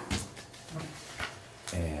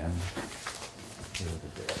 And here are the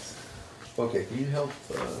bids. Okay, can you help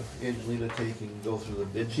Angelina go through the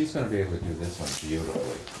bid? She's gonna be able to do this one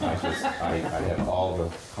beautifully. I have all the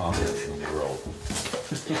confidence in the world.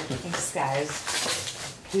 Thanks, guys.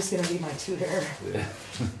 Who's gonna be my tutor?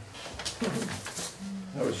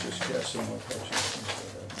 I was just guessing what Hutchins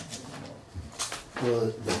said. Well,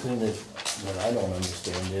 the thing that I don't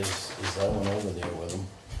understand is I went over there with them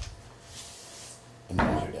and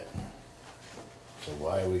measured it. So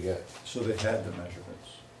why we got, So they had the measurements.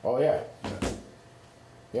 oh yeah.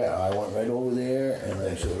 Yeah, I went right over there and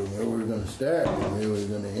I showed them where we were gonna start and where we were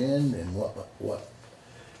gonna end and what.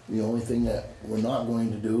 The only thing that we're not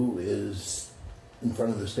going to do is in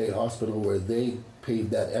front of the state hospital where they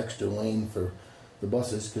paved that extra lane for the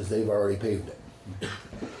buses because they've already paved it.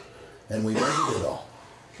 And we measured it all.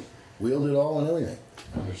 Wheeled it all and everything.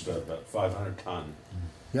 Understood, but 500 ton,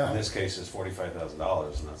 in Yeah. this case, is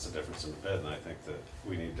 $45,000, and that's the difference in the bid, and I think that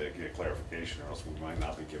we need to get clarification, or else we might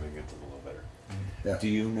not be giving it to the low bidder. Yeah. Do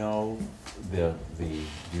you know the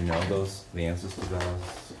answers to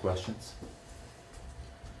those questions?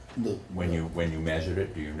 When you measured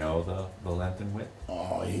it, do you know the length and width?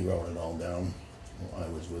 Oh, he wrote it all down. I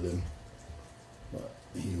was with him. But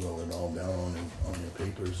he wrote it all down on the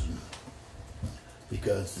papers. And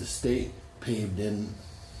because the state paved in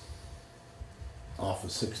off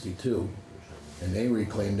of 62 And they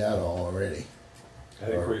reclaimed that all already. I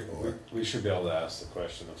think Or- we should be able to ask the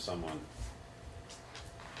question of someone,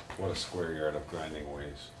 what a square yard of grinding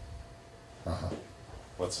weighs? Uh-huh.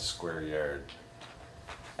 What's a square yard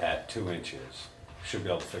at 2 inches? Should be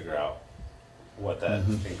able to figure out what that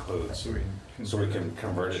includes. So we can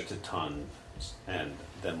convert it to tons and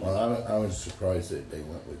then we'll. Well, I was surprised that they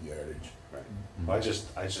went with yardage. Right. Well, I just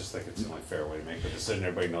think it's the only fair way to make the decision.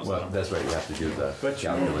 Everybody knows the Well, number. that's right, you have to do the But you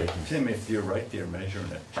know, calculation. Tim, if you're right there measuring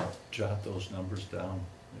it, jot those numbers down.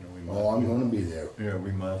 You know, we might. Oh, I'm gonna be there. Yeah,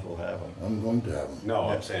 we might as well have them. I'm going to have them. No,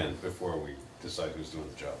 Yeah. I'm saying before we decide who's doing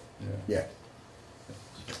the job. Yeah.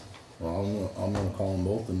 Well, I'm gonna call them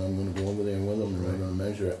both and I'm gonna go over there with them and we're gonna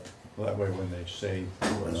measure it. Well, that way when they say to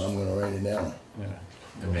And us, I'm gonna write it down. yeah.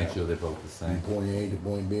 And make sure they're both the From same. point A to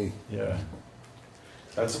point B. Yeah.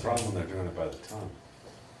 That's the problem when they're doing it by the ton.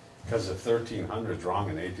 Because if 1,300's wrong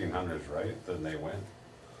and 1,800's right, then they win.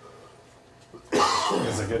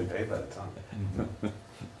 Because they're getting paid by the ton.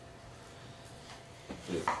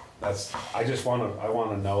 I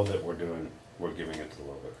wanna know that we're giving it to the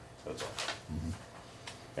low bidder, that's all.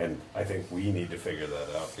 And I think we need to figure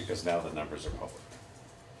that out, because now the numbers are public.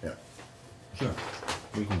 Yeah. Sure,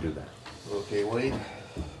 we can do that. Okay, Wayne?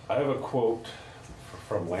 I have a quote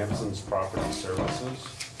from Lamson's Property Services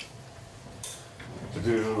to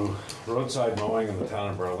do roadside mowing in the town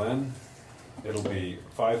of Berlin. It'll be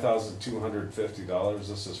 $5,250.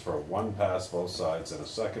 This is for one pass both sides and a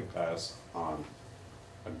second pass on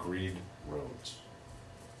agreed roads.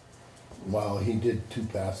 Well, he did 2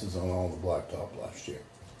 passes on all the blacktop last year.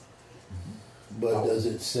 But does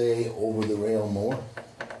it say over the rail mower?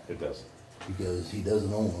 It doesn't. Because he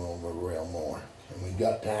doesn't own an over the rail mower. And we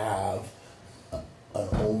got to have an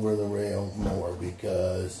over the rail mower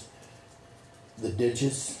because the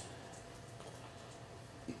ditches,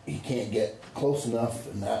 he can't get close enough,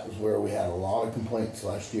 and that was where we had a lot of complaints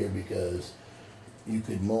last year because you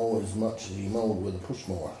could mow as much as you mowed with a push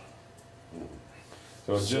mower.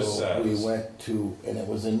 So it just So we says, went to, and it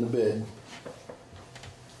was in the bid,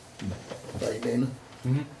 right, Dana?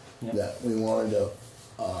 Yeah. That we wanted to,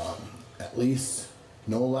 at least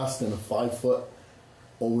no less than a 5-foot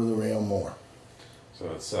over the rail mower.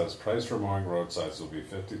 so it says, price for mowing roadsides will be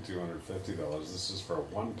 $5,250. This is for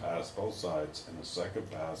one pass both sides and a second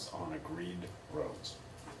pass on agreed roads.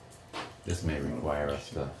 This may require us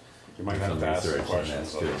to You might do have some to ask the research on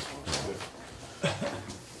questions this on too. this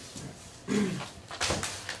one.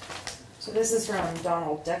 So this is from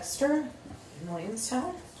Donald Dexter in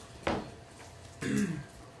Williamstown.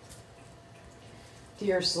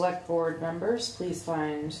 Dear Select Board members, please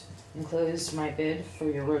find enclosed my bid for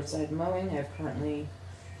your roadside mowing. I have currently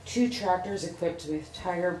 2 tractors equipped with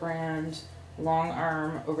Tiger brand long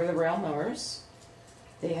arm over the rail mowers.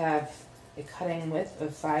 They have a cutting width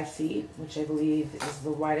of 5 feet, which I believe is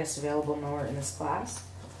the widest available mower in this class.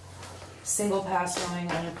 Single pass mowing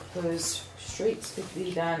on your proposed streets could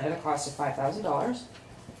be done at a cost of $5,000.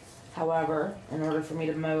 However, in order for me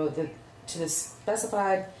to mow to the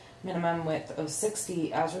specified minimum width of 6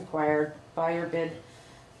 feet as required by your bid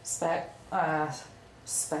specs,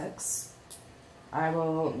 I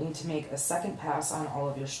will need to make a second pass on all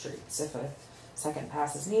of your streets. If a second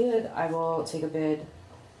pass is needed, I will take a bid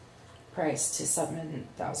price to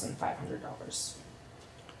 $7,500.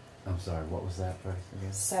 I'm sorry, what was that price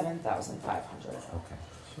again? $7,500. Okay.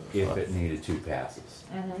 If it needed 2 passes.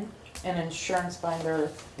 An insurance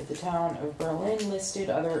binder with the town of Berlin listed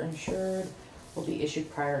other insured will be issued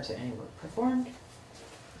prior to any work performed.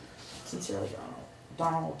 Sincerely,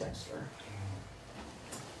 Donald Dexter.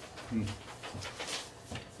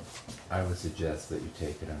 I would suggest that you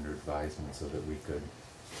take it under advisement so that we could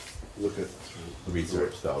Look at.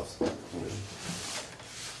 research those.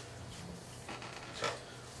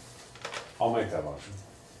 I'll make that motion.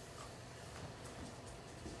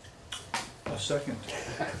 A second.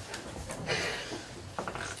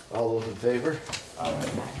 All those in favor?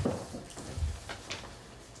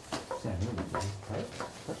 Sam, you would be right.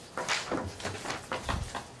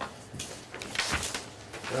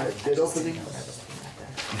 All right, bid opening.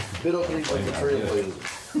 Bid opening for the Trailblazers.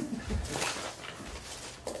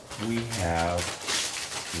 We have,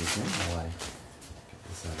 excuse me, while I get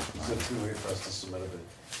this out of Is my. it too late for us to submit a bid?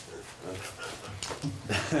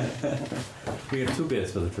 We have 2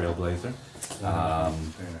 bids for the Trailblazer.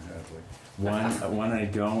 One I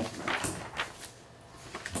don't,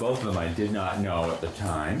 both of them I did not know at the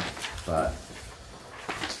time, but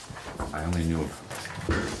I only knew.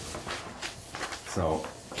 So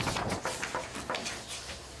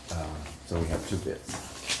we have 2 bids.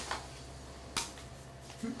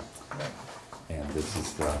 And this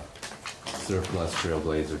is the Surplus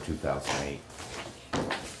Trailblazer 2008.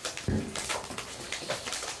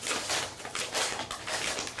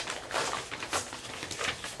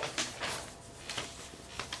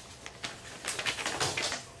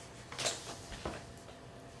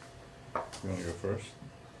 You wanna go first?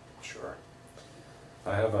 Sure.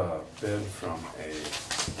 I have a bid from a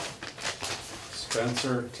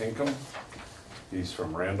Spencer Tinkham. He's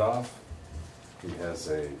from Randolph. He has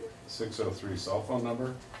a 603 cell phone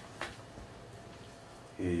number.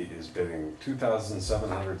 He is bidding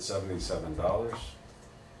 $2,777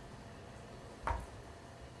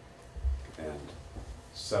 and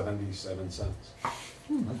 77 cents.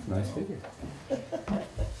 That's a nice figure.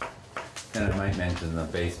 And I might mention the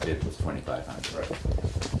base bid was 2,500. Right.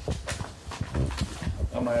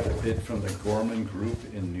 I have a bid from the Gorman Group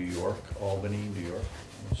in New York, Albany, New York,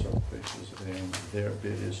 in several places, and their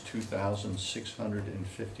bid is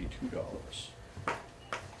 $2,652.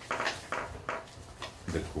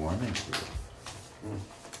 The Gorman Group.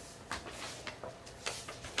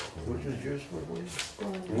 What is yours for, please?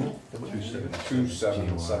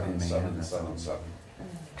 27777.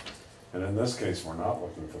 And in this case, we're not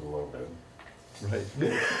looking for the low bid. Right.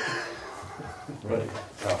 Right.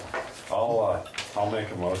 I'll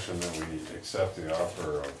make a motion that we accept the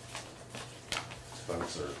offer of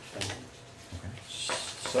Spencer.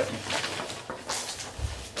 Second.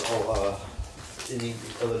 Any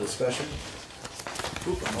other discussion?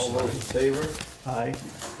 All those in favor? Aye.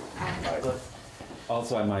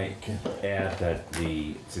 Also, I might add that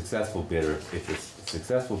the successful bidder, if the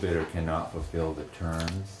successful bidder cannot fulfill the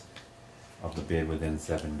terms of the bid within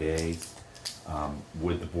 7 days,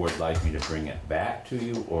 would the board like me to bring it back to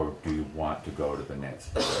you, or do you want to go to the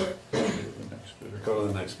next bidder? Go to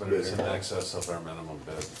the next bidder. It's in excess of our minimum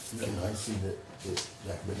bid. Can I see that,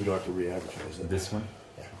 but you don't have to re-advertise it? This one?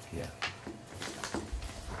 Yeah. Yeah.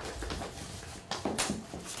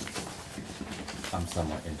 I'm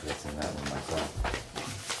somewhat interested in that one myself.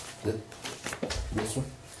 This one?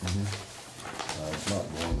 It's not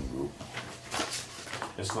Gorman Group.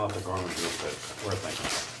 It's not the Gorman Group that we're thinking.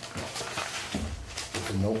 It's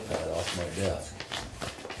a notepad off my desk.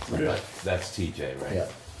 That's TJ, right? Yeah.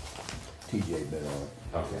 TJ bid on it.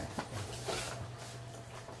 Okay.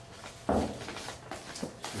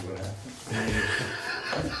 See what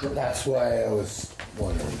happens? That's why I was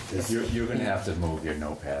wondering. You're gonna have to move your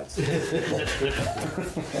notepads.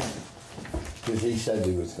 Because he said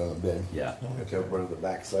he was gonna bid. Yeah. Okay, we're on the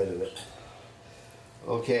back side of it.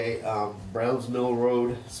 Okay, Browns Mill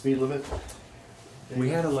Road speed limit. We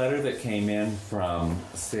had a letter that came in from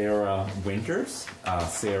Sarah Winters.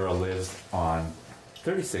 Sarah lives on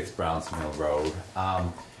 36 Browns Mill Road.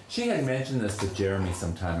 She had mentioned this to Jeremy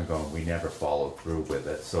some time ago, and we never followed through with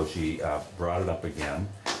it, so she brought it up again.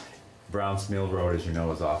 Browns Mill Road, as you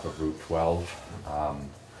know, is off of Route 12,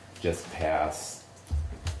 just past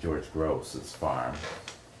George Gross's farm.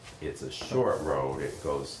 It's a short road. It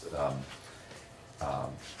goes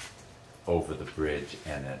over the bridge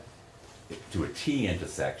and to a T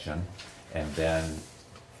intersection, and then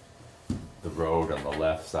the road on the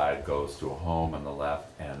left side goes to a home on the left,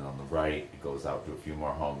 and on the right it goes out to a few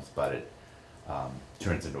more homes, but it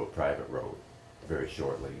turns into a private road very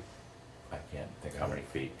shortly. I can't think how many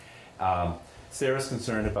feet. Sarah's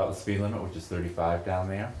concerned about the speed limit, which is 35 down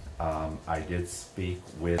there. I did speak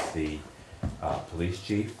with the police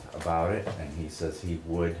chief about it, and he says he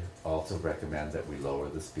would also recommend that we lower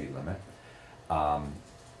the speed limit.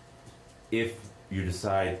 If you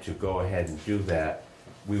decide to go ahead and do that,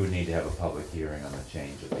 we would need to have a public hearing on the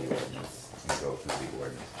change of the ordinance and go through the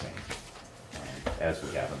ordinance change, as we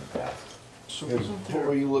have in the past. So What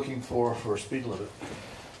were you looking for a speed limit?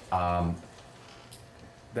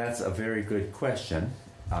 That's a very good question.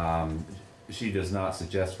 She does not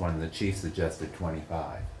suggest one. The chief suggested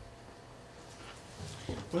 25.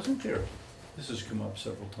 wasn't there, this has come up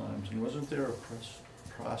several times, and wasn't there a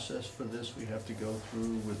process for this we have to go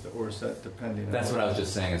through with, or is that depending on? That's what I was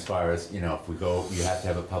just saying, as far as, if we go, you have to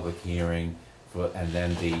have a public hearing, and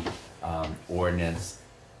then the ordinance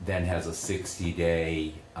then has a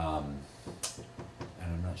 60-day, I'm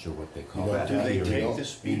not sure what they call that. Do they you take don't- the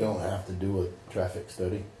speed? You don't have to do a traffic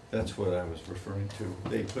study. That's what I was referring to.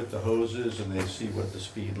 They put the hoses and they see what the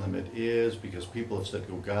speed limit is, because people have said,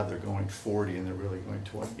 oh God, they're going 40 and they're really going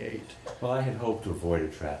 28. Well, I had hoped to avoid a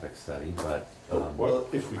traffic study, but Well,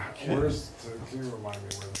 if we can. Can you remind me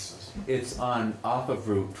where this is? it's off of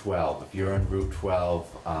Route 12. If you're on Route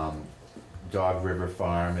 12, Dog River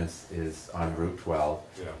Farm is on Route 12.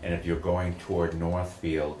 Yeah. And if you're going toward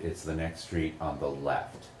Northfield, it's the next street on the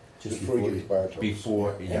left. Just before you get Bartels.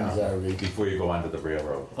 Before you go onto the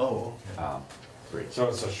railroad Oh, okay. bridge. So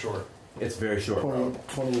it's a short. It's very short road.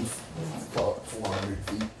 400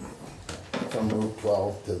 feet from Route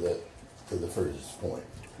 12 to the furthest point.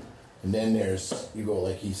 And then you go,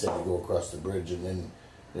 like he said, you go across the bridge, and then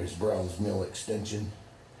there's Browns Mill Extension,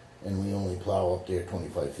 and we only plow up there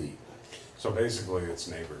 25 feet. So basically, it's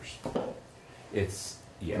neighbors. It's,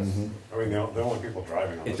 yes. I mean, the only people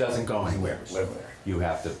driving on It the doesn't go anywhere. live there. You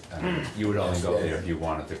have to, I mean, you would only go there if you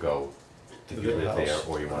wanted to go, if you their live there, house.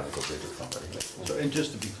 or you wanted to go visit somebody. So, and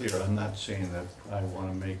just to be clear, I'm not saying that I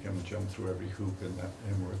want to make them jump through every hoop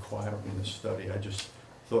and require them in the study. I just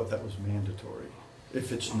thought that was mandatory.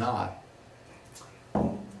 If it's not,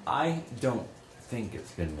 I don't think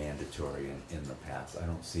it's been mandatory in the past. I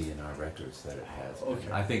don't see in our records that it has been.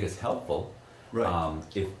 Okay. I think it's helpful. right.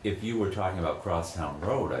 If you were talking about Crosstown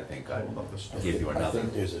Road, I think I'd Hold up the stuff. give you I another.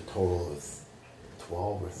 think there's a total of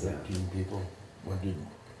 12 or 13 people. What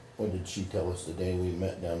did she tell us the day we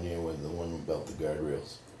met down here with the one about the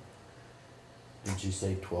guardrails? Did she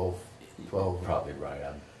say 12? 12? Probably right.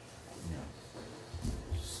 You know.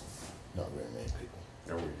 Not very many people.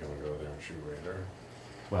 Are we gonna go there and shoot radar?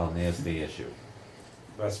 Well, and there's the issue.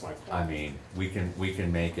 That's my point. I mean, we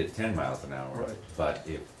can make it 10 miles an hour, Right. but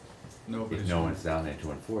if Nobody's no gonna- one's down there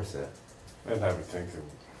to enforce it, And I would think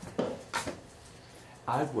that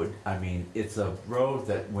I mean, it's a road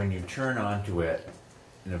that when you turn onto it,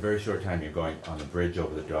 in a very short time, you're going on the bridge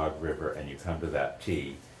over the Dog River and you come to that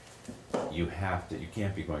T, you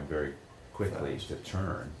can't be going very quickly to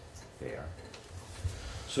turn there.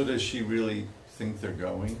 So does she really think they're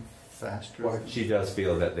going faster? She does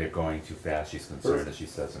feel that they're going too fast. She's concerned, as she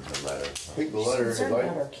says in her letter. I think the She's letter, concerned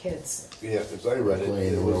about our kids. as I read it,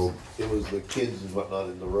 Playing it the was, road. it was the kids and whatnot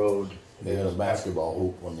in the road. They got a basketball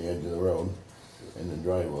hoop on the edge of the road in the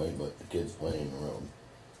driveway, but the kids playing in the road.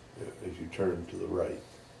 As you turn to the right.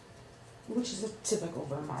 Which is a typical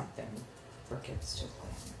Vermont thing for kids to play.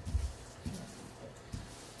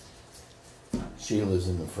 She lives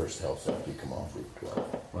in the first house after you come off Route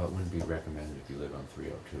 12. Well, it wouldn't be recommended if you live on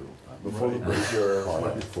 302. Before the Right. bridge or Oh,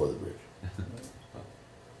 yeah, before the bridge.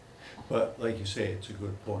 But like you say, it's a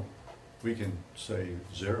good point. We can say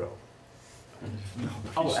 0. If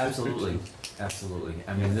nobody's- Oh, absolutely, absolutely.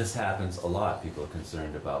 I mean, this happens a lot. People are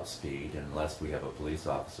concerned about speed unless we have a police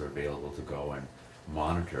officer available to go and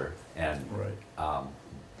monitor. And Right.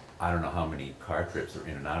 I don't know how many car trips are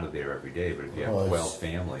in and out of there every day, but if you have Well, 12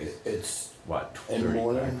 families, It's what, in the 30 car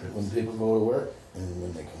morning when trips? people go to work and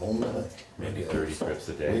when they come home at night. Maybe 30 trips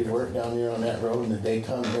a day. We've worked down here on that road in the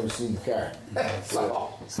daytime, never seen the car.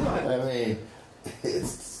 So, I mean,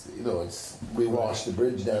 it's, we washed the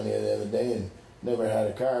bridge down there the other day and never had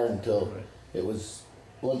a car until Right. it was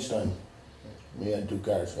lunchtime. We had 2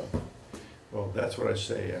 cars come. Well, that's what I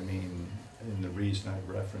say. I mean, and the reason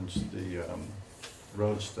I referenced the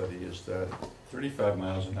road study is that 35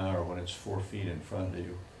 miles an hour when it's 4 feet in front of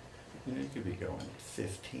you, you could be going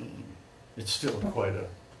 15. It's still quite a,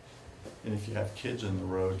 and if you have kids in the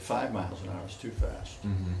road, 5 miles an hour is too fast.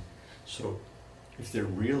 Mhm. So if they're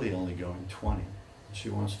really only going 20, and she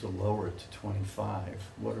wants to lower it to 25,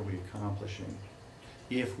 what are we accomplishing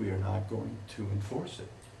if we are not going to enforce it?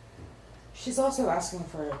 She's also asking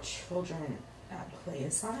for a children at play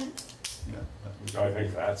sign. Yeah, that would- I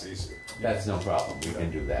think that's easy. That's no problem. We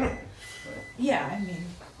can do that. Yeah, I mean,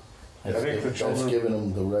 I think the That's children- giving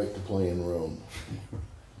them the right to play in the road.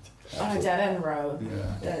 on a dead end road,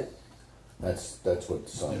 Yeah. That's what the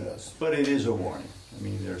sign does. But it is a warning. I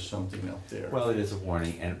mean, there's something up there. Well, it is a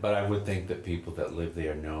warning, but I would think that people that live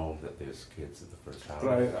there know that there's kids at the first house.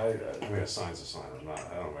 But I mean, a sign's a sign. I don't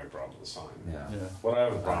have any problem with the sign. Yeah. Yeah. What I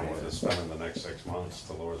have a problem with is spending the next 6 months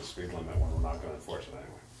to lower the speed limit when we're not gonna enforce it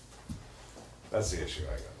anyway. That's the issue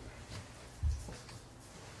I got.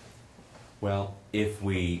 Well, if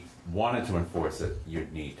we wanted to enforce it,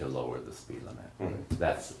 you'd need to lower the speed limit.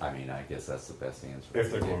 I guess that's the best answer.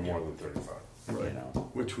 If they're going more than 35. You Right. know,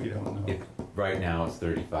 Which we don't know. if, right now it's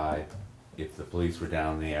 35. If the police were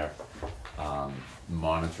down there,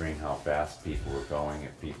 monitoring how fast people were going,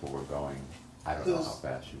 if people were going, I don't know how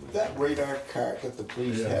fast you would. That radar cart that the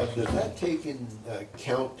police Yeah. have, does that take in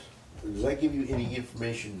account, does that give you any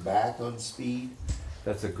information back on speed?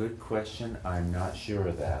 That's a good question. I'm not sure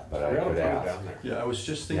of that, but I We ought to could put it ask. down there. Yeah, I was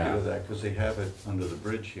just thinking Yeah. of that because they have it under the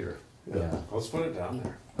bridge here. Yeah, Let's put it down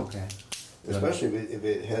there. okay. Especially if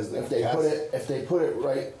it has the. If they put it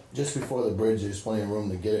right just before the bridge, there's plenty of room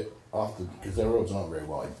to get it off because that road's not very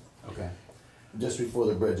wide. Okay. Just before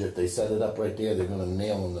the bridge, if they set it up right there, they're gonna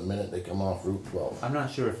nail them the minute they come off Route 12. I'm not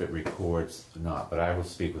sure if it records or not, but I will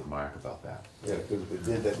speak with Mark about that. Yeah, because if it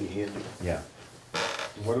did, that'd be handy. Yeah.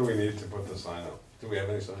 What do we need to put the sign up? Do we have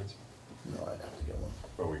any signs? No, I'd have to get one.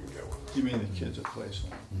 But we can get one. You mean the kids at play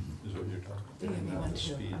sign is what you're talking Yeah, about? we Not want the to.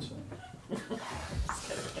 speed sign.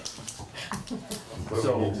 What do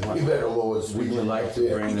So, we need to- You better lower the speed would you limit like up to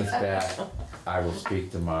there. bring this back I will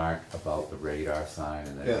speak to Mark about the radar sign,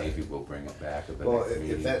 and then Yeah. maybe we'll bring it back at the Well, next if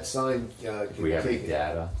meeting. that sign If can we have any take,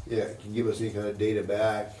 data. yeah, can give us any kind of data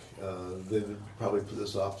back, then we'd probably put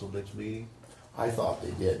this off till next meeting. I thought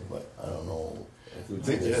they did, but I don't know. If You'd it's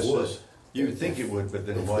think this it would. is- You would think it would, but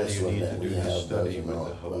then If why do this you one need to that do we the have study doesn't with the know,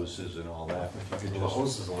 but- hoses and all that? If you could The just.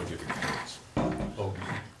 hoses only give you counts. Oh,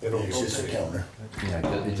 It's just a counter.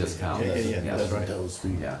 Yeah, it just counts. Yeah, It Yeah. doesn't tell the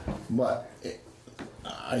speed. Yeah. But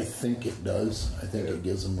I think it does. I think it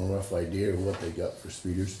gives them a rough idea of what they got for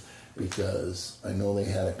speeders, because I know they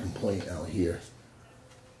had a complaint out here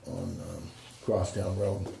on Crosstown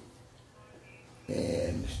Road,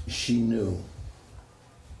 and she knew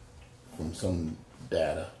from some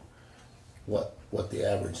data what the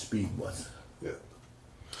average speed was. Yeah.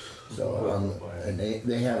 So, and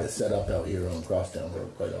they have it set up out here on Crosstown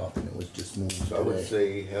Road quite often. It was just moved So I would today.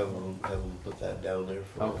 say have them put that down there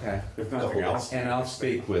for. Okay. If nothing else. And I'll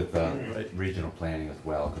speak with regional planning as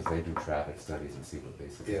well, because they do traffic studies and see what they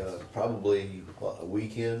Yeah, suggest. probably a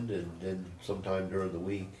weekend and then sometime during the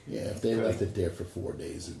week. Yeah, if they left it there for 4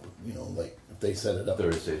 days, you know, like if they set it up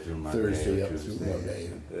Thursday through Monday. Thursday or up through Tuesday. Monday,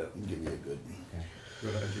 Yeah. it'd give you a good. Okay.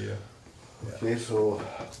 Good idea. Okay, so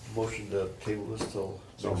motion to table this till.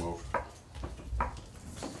 So moved.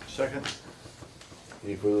 Second?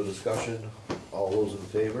 Any further discussion? All those in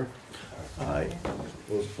favor? Aye.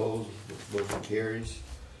 Those opposed? Motion carries.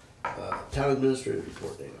 Town administrator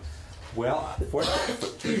report, Dana. Well,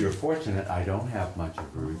 you're fortunate, I don't have much of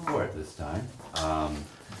a report this time.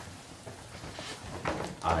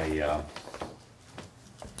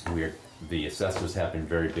 The assessors have been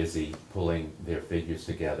very busy pulling their figures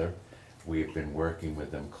together. We've been working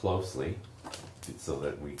with them closely so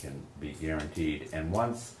that we can be guaranteed. And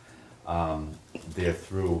once they're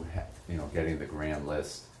through, getting the grand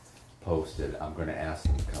list posted, I'm gonna ask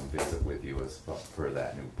them to come visit with you as per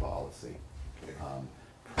that new policy.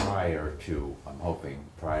 I'm hoping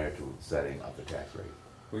prior to setting up the tax rate.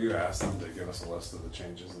 Will you ask them to give us a list of the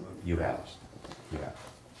changes in the? You have. Yeah.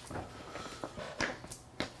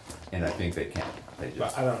 And I think they can. They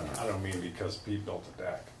But just. I don't mean because Pete built a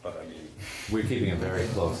deck, but I mean, We're keeping a very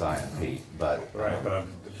close eye on Pete, but right, but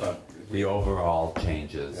the overall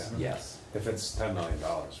changes, Yeah. yes, if it's $10 million,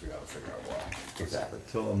 we gotta figure out why. exactly.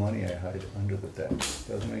 It's all the money I hide under the deck.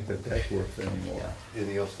 Doesn't make the deck worth anymore. Yeah,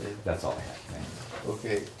 Anything else, Dana? that's all I have, thanks.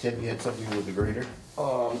 Okay, Tim, you had something with the grader?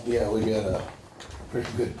 Yeah, we got a pretty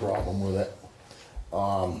good problem with it.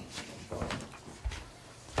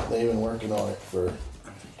 They've been working on it for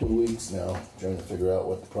 2 weeks now, trying to figure out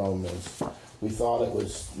what the problem is. We thought it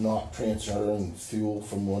was not transferring fuel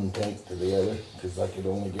from one tank to the other, because I could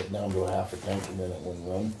only get down to a half a tank and then it wouldn't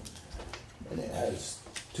run. And it has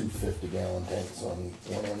two 50-gallon tanks on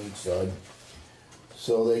one on each side.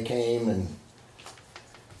 So they came and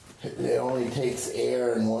it only takes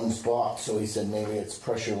air in one spot, so he said maybe it's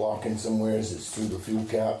pressure locking somewhere as it's through the fuel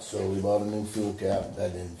cap, so we bought a new fuel cap.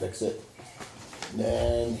 That didn't fix it.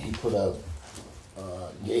 Then he put a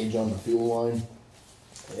gauge on the fuel line.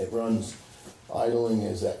 It runs, idling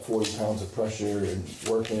is at 40 pounds of pressure and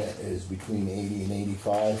working it is between 80 and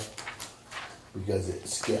 85 because it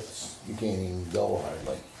skips. You can't even go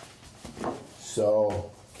hardly.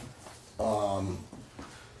 So,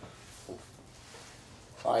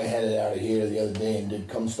 I headed out of here the other day and did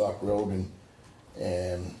Comstock Road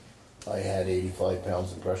and I had 85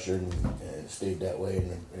 pounds of pressure and it stayed that way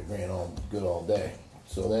and it ran all good all day.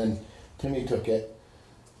 So then Timmy took it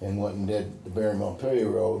and went and did the Barry Montpelier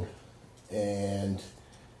Road and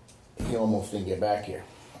he almost didn't get back here.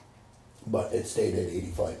 But it stayed at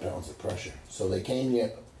 85 pounds of pressure. So they came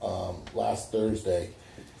here last Thursday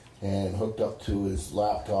and hooked up to his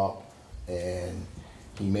laptop and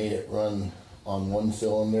he made it run on one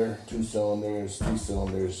cylinder, 2 cylinders, 3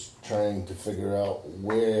 cylinders, trying to figure out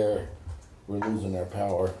where we're losing our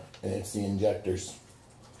power, and it's the injectors.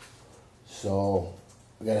 So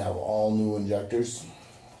we're gonna have all new injectors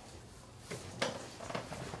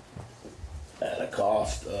at a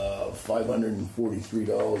cost of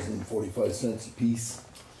 $543.45 a piece.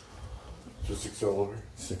 It's a 6-cylinder.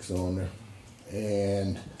 6-cylinder,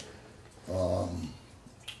 and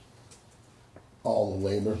all the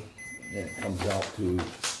labor, and it comes out to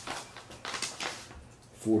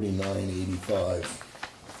 $49.85.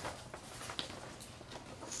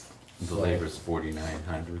 The labor's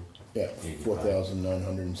 4,900 Yeah,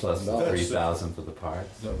 $4,907. plus the 3,000 for the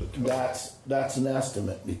parts. No, the total. That's an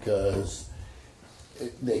estimate because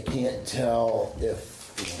they can't tell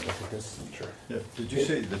if, look at this. Sure. Yeah, did you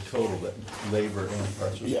say the total, that labor and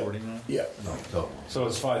parts was Yeah. 49? Yeah, No, total. So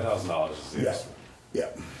it's $5,000 is the yeah, estimate. yeah.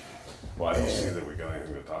 Well, I don't see that we got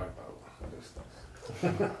anything to talk about.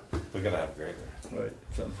 We gotta have a grader. Right,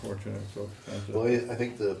 it's unfortunate, it's so expensive. Well, I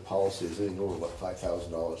think the policy is anything over what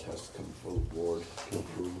 $5,000 has to come before the board to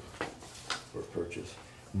approve for purchase.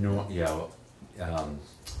 No, yeah,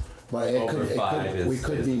 But Over five we is-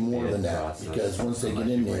 could is be more the than that, process, because once they get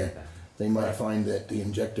unless in you there, waive that. they might find that the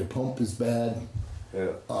injector pump is bad.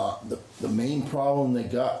 Yeah. The main problem they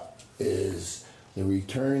got is the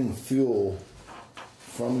returning fuel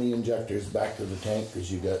from the injectors back to the tank,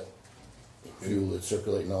 because you got fuel that's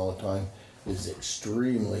circulating all the time, is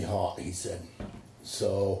extremely hot, he said.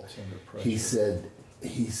 So It's under pressure. he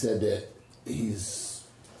said that he's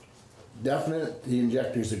definite the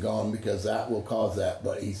injectors are gone, because that will cause that,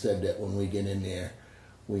 but he said that when we get in there,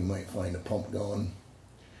 we might find a pump going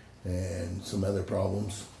and some other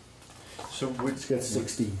problems. So It's got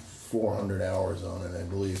 6,400 hours on it, I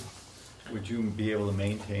believe. would you be able to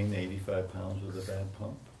maintain 85 pounds with a bad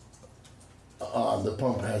pump? The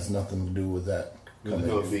pump has nothing to do with that. coming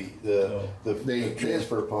No, in. the They-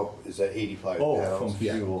 transfer pump is at 85 Oh, pounds. from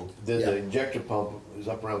Yeah. fuel. Then Yeah. the injector pump is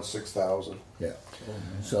up around 6,000. Yeah.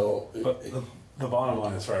 So, But the bottom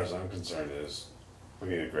line, as far as I'm concerned, is we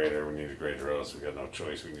need a grader, we need a grader else, we got no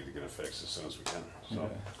choice, we need to get it fixed as soon as we can. So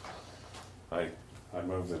I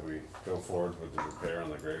move that we go forward with the repair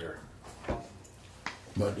on the grader.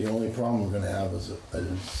 but the only problem we're gonna have is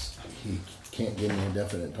he can't give me a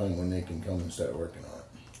definite time when they can come and start working on it.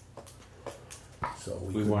 So we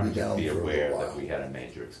we could be wanted to down be for a aware little that while. we had a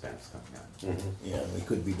major expense coming up. Yeah, we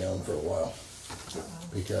could be down for a while,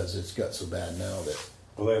 because it's got so bad now that,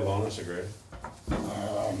 Will they loan us a grader?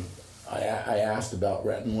 I asked about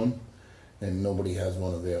renting one, and nobody has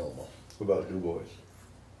one available. What about Du Bois?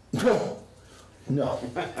 No,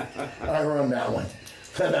 I run that one,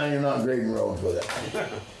 and I am not grading roads with it.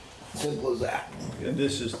 Simple as that. And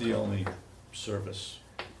this is the only service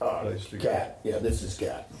place to go. Cat, yeah, this is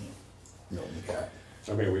Cat. No, Cat.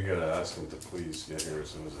 I mean, we gotta ask them to please get here as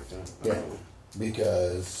soon as they can. Yeah,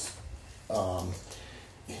 because, I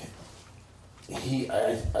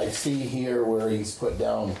see here where he's put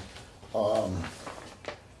down,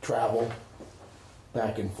 travel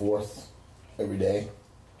back and forth every day.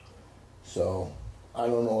 So, I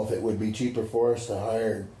don't know if it would be cheaper for us to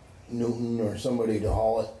hire Newton or somebody to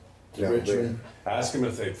haul it to Yeah, Richmond. Ask them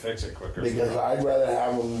if they'd fix it quicker. Because I'd rather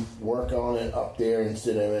have them work on it up there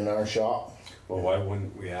instead of in our shop. Well, why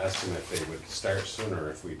wouldn't we ask them if they would start sooner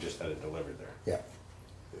if we just had it delivered there? Yeah.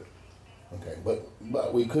 Okay, but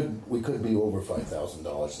we could be over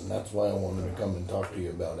 $5,000, and that's why I wanted to come and talk to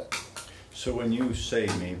you about it. So when you say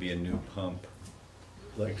maybe a new pump,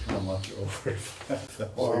 like how much over 5,000?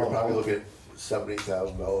 Well, you're probably looking at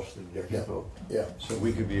 $70,000 for the injector Yeah. pump. Yeah, So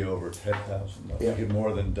we could be over 10,000. Yeah. We could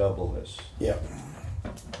more than double this. yeah.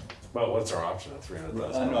 Well, what's our option at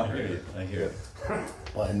 $300,000? I hear you, I hear you.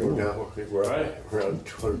 I knew We're it. down, we're Right. around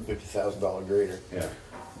 $250,000 grader. Yeah,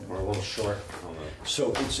 we're a little short on the.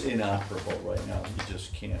 So it's inoperable right now, you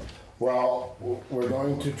just can't. Well, we're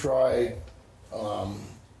going to try,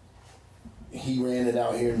 he ran it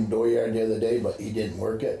out here in the dooryard the other day, but he didn't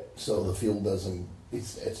work it, so the fuel doesn't,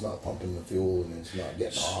 it's not pumping the fuel and it's not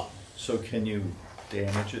getting hot. So can you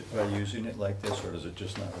damage it by using it like this, or does it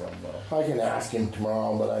just not run well? I can ask him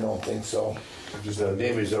tomorrow, but I don't think so. Just the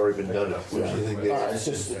damage has already been done. Which I think It's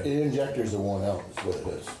just, the injectors are worn out, is what it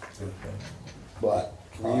is. But,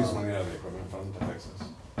 Can we use money out of the equipment fund to fix this?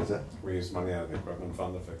 is that? Can we use money out of the equipment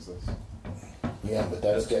fund to fix this? yeah, but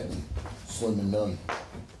that's getting slim and none.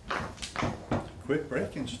 Quit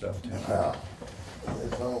breaking stuff, Tim.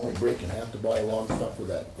 It's not only breaking, I have to buy a lot of stuff with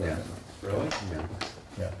that Yeah. equipment. Really? Yeah.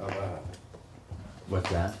 Yeah. How about What's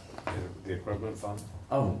that? the equipment fund?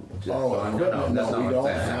 Oh, just, Oh, no, equipment, that's no, not we what I'm don't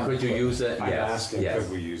saying. have Could you use it? I'm Yes, asking, yes,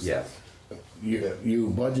 could we use yes.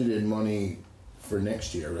 You budgeted money for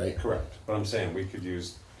next year, right? Correct. But I'm saying we could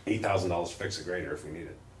use $8,000 to fix a grader if we need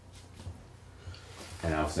it.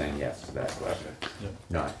 And I was saying yes to that question.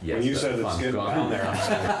 Not yes. When you the said it's fund's getting gone. down there, I'm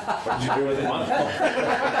saying, what did you do with the money?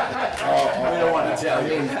 We don't want to tell I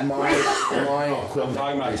you. mean, my I'm equipment.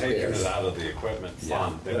 talking about taking repairs. it out of the equipment Yeah.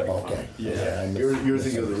 fund. building fund. Okay. Yeah. I You're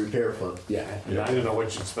thinking of the repair fund. Yeah. I didn't know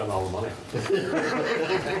what you'd spend all the money on.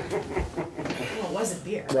 Well, it wasn't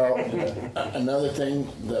beer. Well, another thing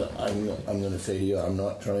that I'm gonna say to you, I'm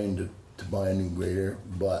not trying to buy a new grader,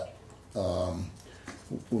 but,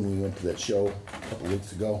 when we went to that show a couple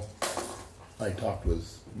weeks ago, I talked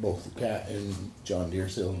with both the Cat and John Deere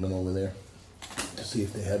salesman over there to see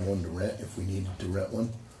if they had one to rent, if we needed to rent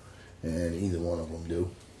one, and either one of them do.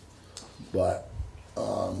 But,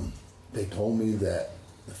 they told me that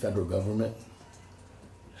the federal government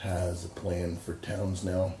has a plan for towns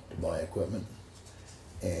now to buy equipment,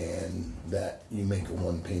 and that you make a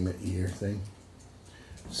one payment a year thing.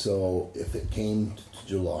 So if it came to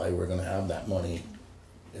July, we're gonna have that money.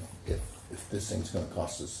 If this thing's gonna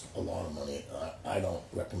cost us a lot of money, I don't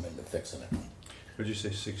recommend fixing it. Would you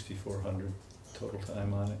say 6,400 total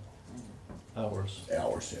time on it? Hours?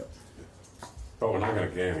 Hours, yeah. But we're not gonna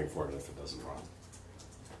get anything for it if it doesn't run.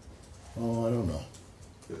 Oh, I don't know.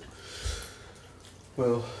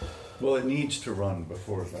 Well, it needs to run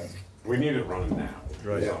before then, We need it running now.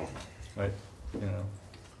 Right. So, right? You know,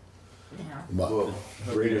 Yeah. But Well,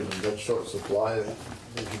 greater than that short supply, it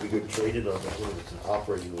could be good traded on that when it's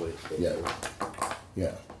operating the way it's supposed to.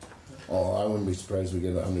 yeah. Oh, I wouldn't be surprised if we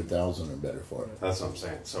get 100,000 or better for it. that's what I'm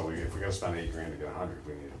saying. So if we gotta spend $8,000 to get 100,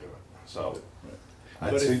 we need to do it. So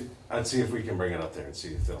But if- I'd see if we can bring it up there and see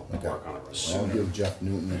if they'll Okay. work on it. I'll Right. give Jeff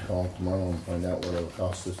Newton a call tomorrow and find out what it'll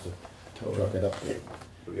cost us to truck it up there.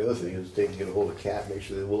 But the other thing is they can get a hold of Cat, make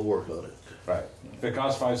sure they will work on it. Right. If it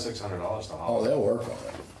costs $500-600 to haul Oh, it, they'll work on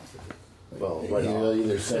it. Well, right They'll now,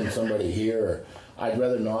 either send somebody here, or I'd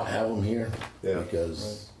rather not have them here. Yeah.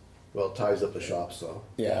 Because, well, it ties up the shop, so.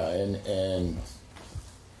 yeah, and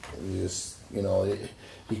just, you know,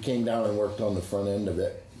 he came down and worked on the front end of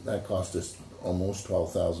it. That cost us almost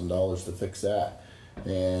 $12,000 to fix that.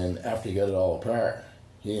 And after he got it all apart,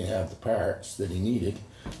 he didn't have the parts that he needed,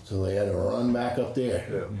 so they had to run back up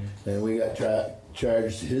there. And we got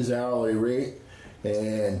charged his hourly rate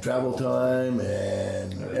and travel time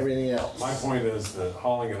and everything else. my point is that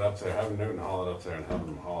hauling it up there, having Newton haul it up there and having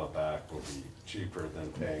them haul it back will be cheaper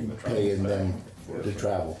than paying the Paying travel. them the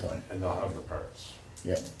travel time. And they'll have the parts.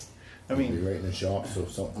 Yep. I mean, Be right in the shop, so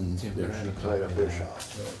something. Tie up their shop.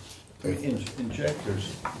 I mean,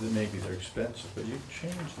 injectors, maybe they're expensive, but you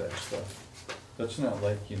change that stuff. That's not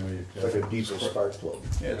like, you know, you've It's got. like a diesel spark plug.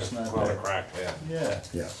 Yeah, it's not Not a that, cracked head. yeah.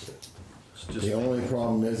 Yeah. It's just. The only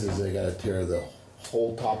problem is they gotta tear the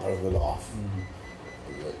whole top of it off.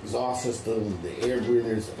 The exhaust system, the air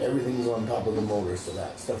breathers, everything's on top of the motor, so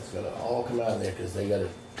that stuff's gotta all come out of there, cause they gotta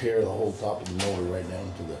tear the whole top of the motor right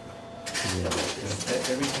down to the injectors.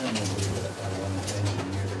 Every time I do that, I want an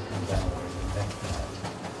engineer to come down and invent that.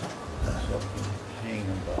 So I can hang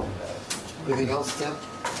about that. Anything else, Tim?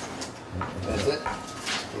 That's it?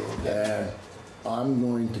 And I'm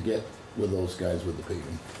going to get with those guys with the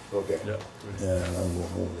paving. Okay. Yep. And I'm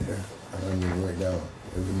going over there, and I'm gonna write down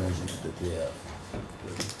every measurement that they have.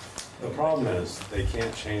 The problem is, they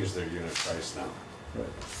can't change their unit price now, Right.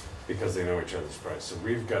 because they know each other's price. So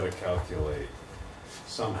we've got to calculate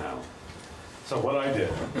somehow. So what I did,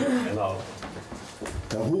 and I'll,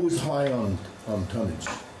 Now, who was high on tonnage?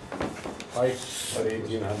 Pike at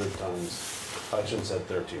 1,800 tons, Hutchins at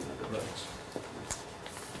 1,300 tons.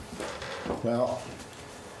 Well,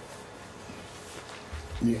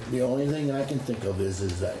 the only thing I can think of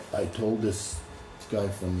is that I told this guy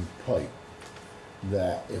from Pike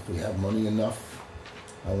that if we have money enough,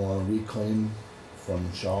 I want to reclaim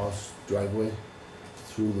from Shaw's driveway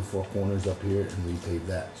through the four corners up here and repave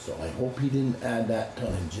that. So I hope he didn't add that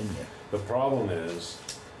tonnage in there. The problem is,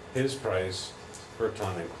 his price per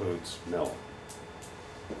ton includes mill.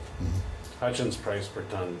 Hutchins' price per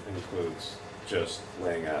ton includes just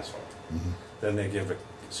laying asphalt. Then they give a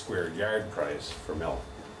square yard price for milling.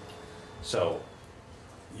 So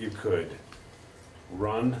you could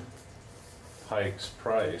run Pike's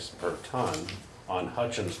price per ton on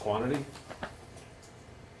Hutchins' quantity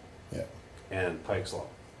Yeah, and Pike's law,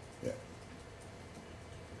 yeah,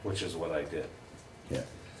 which is what I did. yeah.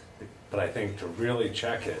 But I think to really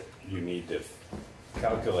check it, you need to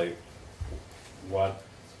calculate what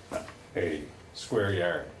a square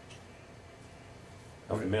yard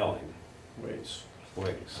of milling Ways.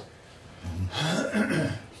 weighs.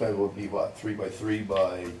 So it would be what, 3 by 3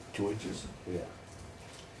 by 2 inches? Yeah.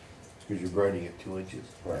 Because you're grinding at 2 inches.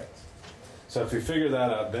 Right. So if you figure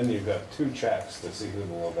that out, then you've got two checks to see who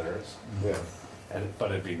the low bidder is. Yeah.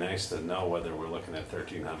 But it'd be nice to know whether we're looking at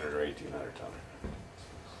 1,300 or 1,800 ton.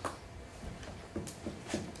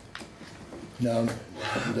 Now,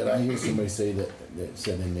 did I hear somebody say that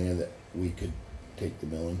said in there that we could take the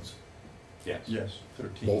millings? Yes. Yes,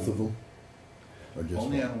 13. Both of them? Or just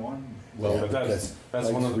Only one? on one? Well, Yeah, but that's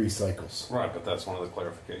because one like of the, 3 cycles. right, but that's one of the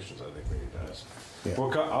clarifications I think we need to ask. Yeah.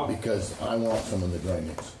 Well, Because I want some of the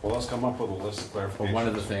grindings. well, let's come up with a list of clarifications. Well, one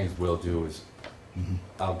of the things we'll do is,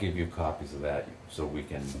 I'll give you copies of that so we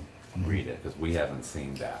can read it, because we haven't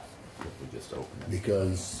seen that, if we just open it.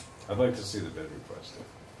 Because, I'd like to see the bid request.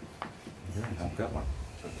 I've got one.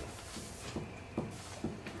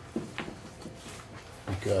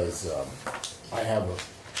 I have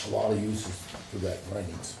a lot of uses for that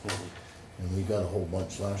grindings. And we got a whole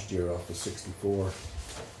bunch last year off of 64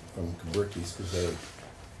 from Kaburkis, because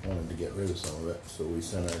wanted to get rid of some of it, so we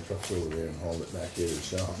sent our trucks over there and hauled it back here to the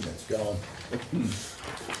shop, and it's gone.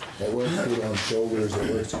 It works good on shoulders,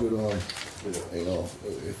 it works good on, you know,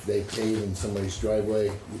 if they pave in somebody's driveway,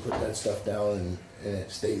 you put that stuff down and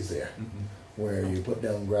it stays there. Where you put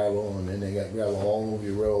down gravel and then they got gravel all over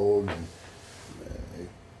your road, and it,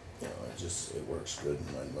 you know, it works good,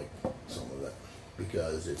 and I like some of that.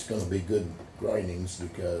 Because it's gonna be good grindings,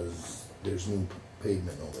 because there's new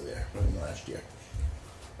pavement over there from last year.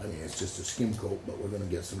 I mean, it's just a skim coat, but we're gonna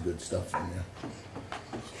get some good stuff in there.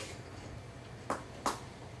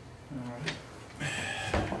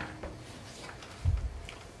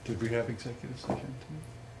 Did we have executive session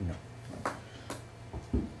tonight?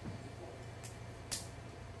 No.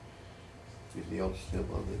 Anything else, Tim,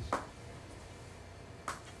 on this?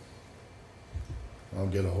 I'll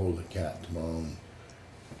get a hold of Cat tomorrow and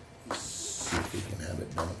see if we can have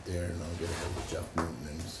it done up there, and I'll get a hold of Jeff Newton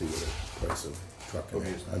and see what the price of trucking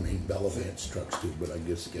is. I mean, Bellavance trucks too, but I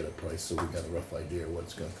just get a price so we got a rough idea what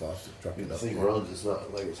it's gonna cost to truck it The up thing there. runs, it's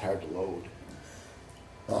not like it's hard to load.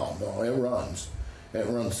 Oh, no, it runs. It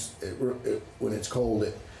runs, when it's cold,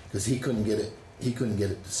 because he couldn't get it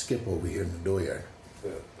to skip over here in the dooryard.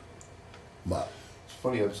 Yeah. But, It's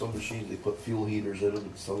funny, on some machines, they put fuel heaters in them,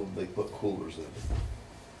 and some of them, they put coolers in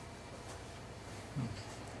them.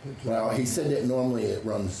 well, he said that normally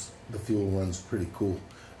the fuel runs pretty cool.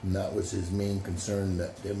 And that was his main concern,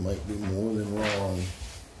 that there might be more than wrong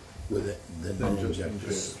with it than the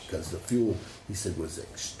injectors. Because the fuel, he said, was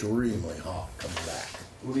extremely hot coming back.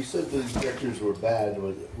 When he said the injectors were bad,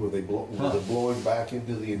 were they blowing back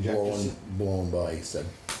into the injectors? Blowing by, he said.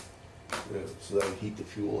 Yeah, so that would heat the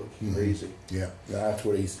fuel like crazy. Yeah, that's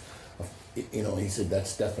what he said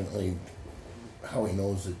that's definitely how he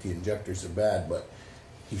knows that the injectors are bad, but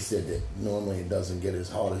he said that normally it doesn't get as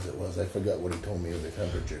hot as it was. I forgot what he told me of the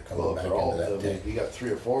temperature coming Well, back for all into of that them, tank. you got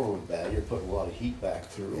 3 or 4 of them bad, you're putting a lot of heat back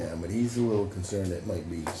through. Yeah, but he's a little concerned it might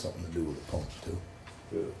be something to do with the pump too.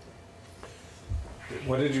 Yeah.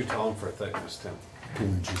 What did you tell him for thickness, Tim? 2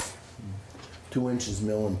 inches. 2 inches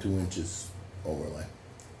mill and 2 inches overlay.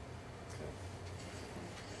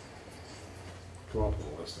 Come up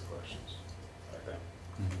with a list of questions. Okay.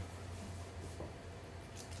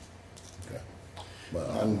 Okay. But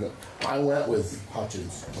I went with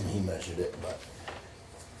Hutchins when he measured it, but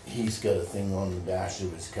he's got a thing on the dash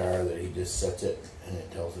of his car that he just sets it and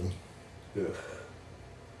it tells him. Yeah.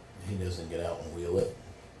 He doesn't get out and wheel it.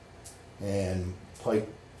 And Pike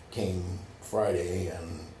came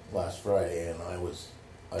last Friday, and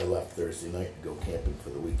I left Thursday night to go camping for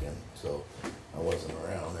the weekend, so I wasn't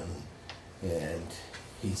around, and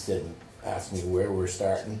he asked me where we're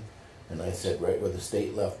starting, and I said right where the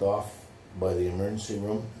state left off by the emergency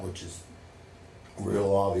room, which is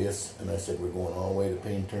real obvious, and I said we're going all the way to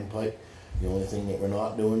Payne Turnpike. The only thing that we're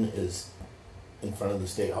not doing is in front of the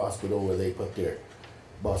state hospital where they put their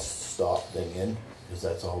bus stop thing in, because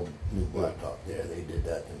that's all new blacktop there. They did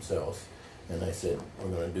that themselves. And I said,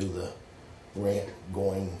 we're gonna do the ramp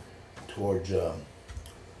going towards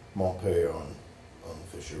Montpelier on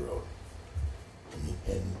Fisher Road.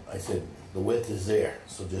 And I said, the width is there,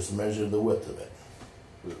 so just measure the width of it,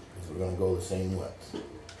 because we're gonna go the same width.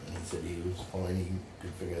 And he said he was fine, he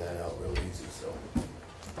could figure that out real easy, so.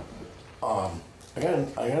 I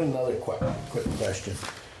got another quick question.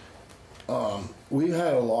 We've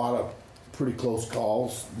had a lot of pretty close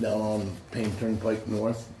calls down on Payne Turnpike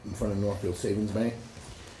North in front of Northfield Savings Bank.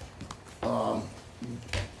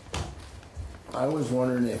 I was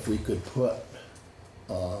wondering if we could put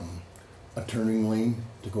a turning lane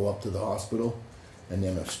to go up to the hospital and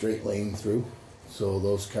then a straight lane through, so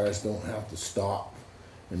those cars don't have to stop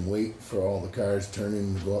and wait for all the cars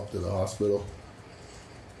turning to go up to the hospital,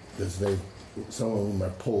 because some of them are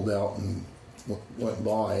pulled out and went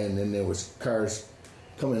by, and then there was cars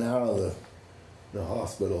coming out of the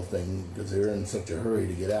hospital thing because they were in such a hurry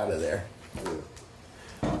to get out of there.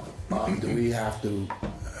 Do we have to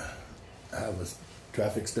have a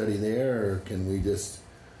traffic study there, or can we just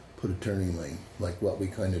put a turning lane like what we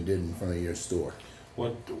kind of did in front of your store?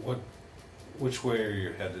 Which way are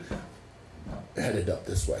you headed? Headed up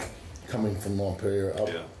this way, coming from Montpelier up,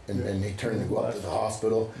 Yeah. and then they turn to go up to the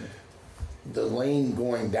hospital. The lane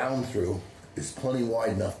going down through is plenty wide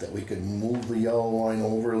enough that we could move the yellow line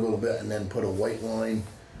over a little bit and then put a white line.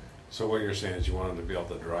 So what you're saying is you want them to be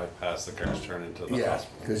able to drive past the cars, turn into the Yeah,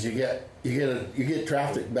 hospital? because you get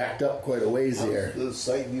traffic backed up quite a ways there. The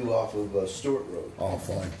site view off of Stewart Road. Oh,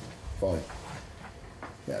 fine.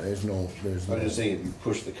 Yeah, there's no. I'm just saying, if you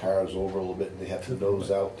push the cars over a little bit and they have to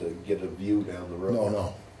nose out to get a view down the road.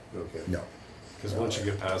 No. Okay. No. Because once you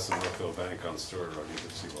get past the Northfield Bank on Stewart Road, you can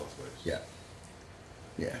see both ways. Yeah.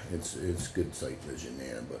 Yeah, it's good sight vision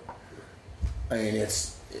there, but, I mean,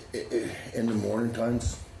 in the morning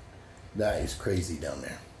times, that is crazy down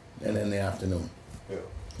there. And in the afternoon, Yeah.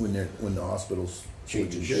 when the hospital's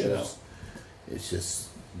changing Changing shifts. shifts, it's just,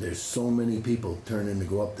 there's so many people turning to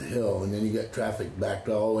go up the hill, and then you got traffic backed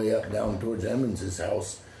all the way up down towards Emmons's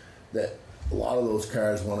house, that a lot of those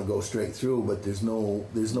cars wanna go straight through, but there's no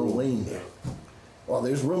lane there. Well,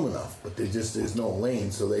 there's room enough, but there's no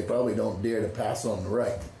lane, so they probably don't dare to pass on the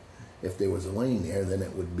right. If there was a lane there, then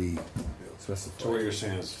it would be specified. So what you're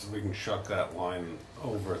saying is we can chuck that line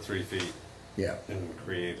over 3 feet Yeah, and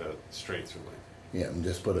create a straight through lane. yeah, and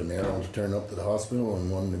just put an arrow to turn up to the hospital and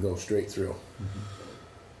one to go straight through.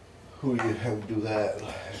 Who do you have do that?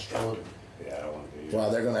 Alan? Yeah, I want to do.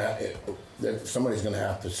 Well, they're gonna somebody's gonna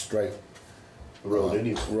have to stripe The road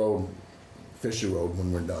anyway. Fisher Road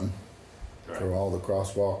when we're done. For Right. all the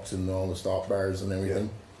crosswalks and all the stop bars and everything.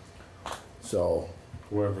 So,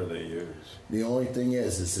 Whoever they use. the only thing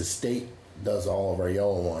is the state does all of our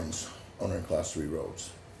yellow lines on our class 3 roads.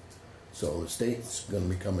 So the state's gonna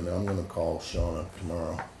be coming, I'm gonna call Shauna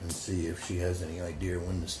tomorrow and see if she has any idea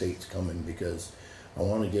when the state's coming, because I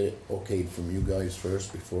wanna get it okayed from you guys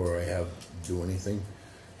first before I do anything.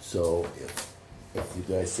 So if you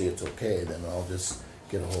guys say it's okay, then I'll just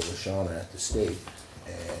get a hold of Shauna at the state,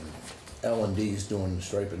 and L&D's doing the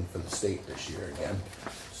striping for the state this year again.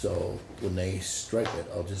 So when they stripe it,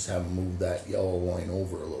 I'll just have them move that yellow line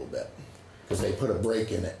over a little bit, because they put a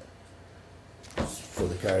break in it for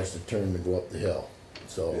the cars to turn to go up the hill.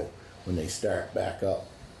 So when they start back up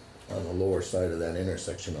on the lower side of that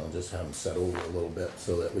intersection, I'll just have them set over a little bit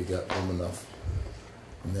so that we got room enough.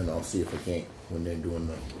 And then I'll see if I can't, when they're doing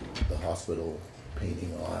the hospital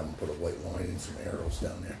painting, I'll have them put a white line and some arrows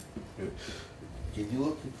down there. Can you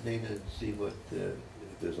look at Dana and see what, if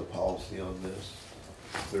there's a policy on this?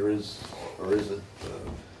 If there is, or isn't,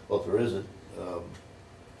 well, if there isn't,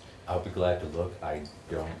 I'll be glad to look. I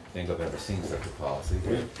don't think I've ever seen such a policy.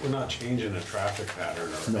 We're not changing a traffic pattern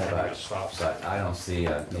or No, having a But stop sign. I don't see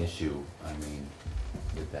an issue, I mean,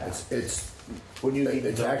 with that. when you need to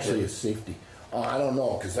It's dump actually it, a safety. I don't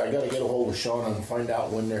know, because I gotta get a hold of Shauna and find out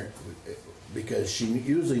when they're, because she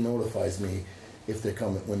usually notifies me if they're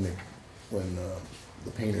coming, when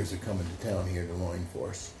the painters are coming to town here to line for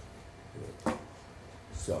us.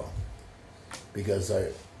 So, because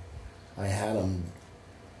I had them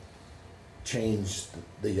change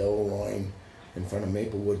the yellow line in front of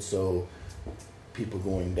Maplewood, so people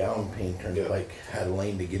going down Payne Turnpike had a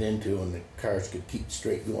lane to get into, and the cars could keep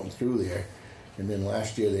straight going through there. And then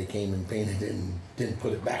last year they came and painted it and didn't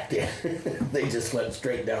put it back there. They just went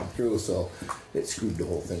straight down through, so it screwed the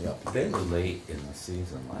whole thing up. They were late in the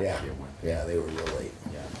season last Yeah, year. weren't they? yeah, they were real late.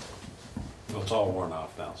 Yeah. Well, it's all worn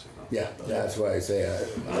off now, so you know. Yeah, that's why I say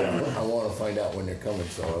I want to find out when they're coming,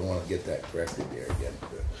 so I want to get that corrected there again.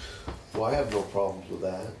 well, I have no problems with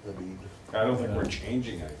that, I mean, I don't think we're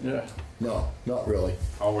changing it. yeah, No, not really.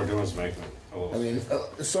 All we're doing is making it a little. I mean,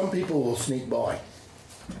 some people will sneak by,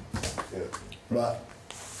 yeah. but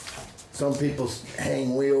some people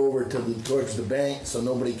hang way over towards the bank, so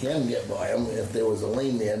nobody can get by them. If there was a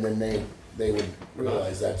lane there, then they would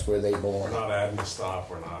realize that's where they We're belong. not adding a stop,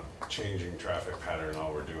 we're not changing traffic pattern,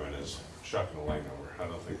 all we're doing is shucking a lane over. I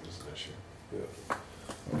don't think there's an issue. Yeah.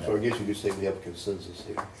 So I guess you could say we have consensus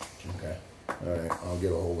here, Okay, all right, I'll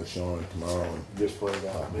get a hold of Sean tomorrow and just find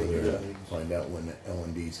out, talk make with it her, up. find out when the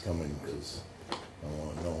L&D's coming, because I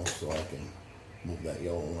want to know so I can move that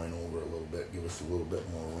yellow line over a little bit, give us a little bit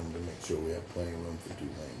more room to make sure we have plenty of room for 2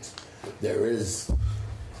 lanes. There is,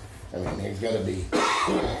 I mean, there's got to be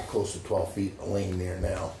close to 12 feet of lane there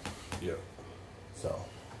now, Yeah. so.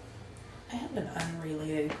 I have an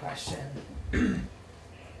unrelated question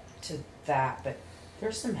to that, but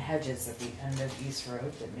there's some hedges at the end of East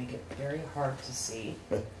Road that make it very hard to see.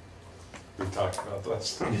 We talked about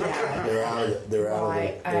this. Yeah. They're out of the, they're out of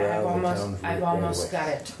Why, the, they're out I've of the almost, town's I've right almost away. got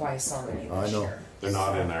it twice already I this know. year. They're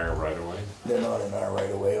not in there right away. They're not in our right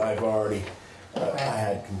of way. I've already, Okay. I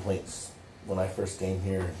had complaints when I first came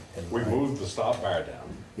here, and We moved the stop bar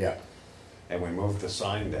down, Yeah, and we moved the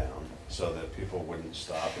sign down so that people wouldn't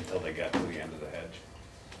stop until they got to the end of the hedge.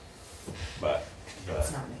 But,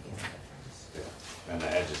 It's not making a difference. yeah, and the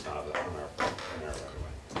hedge is not in our right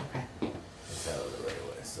away. Okay. it's out of the right of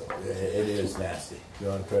way, so it is nasty. You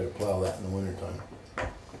want to try to plow that in the wintertime?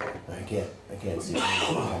 I can't see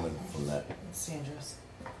anything coming from that. It's dangerous.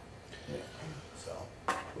 Yeah, so.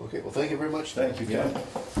 Okay, well, thank you very much. Thank you, Ken.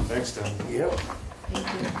 Thanks, Tim. Yep.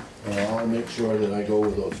 Thank you. And I'll make sure that I go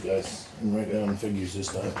with those guys and write down figures this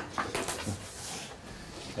time.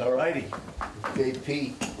 All righty. Okay,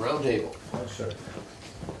 Pete, roundtable. Yes, sir.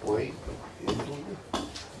 Wait, Angelina?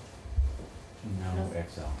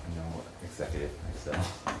 so.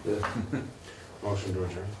 Motion to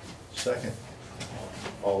adjourn. Second.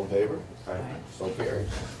 All in favor? Aye. So carried.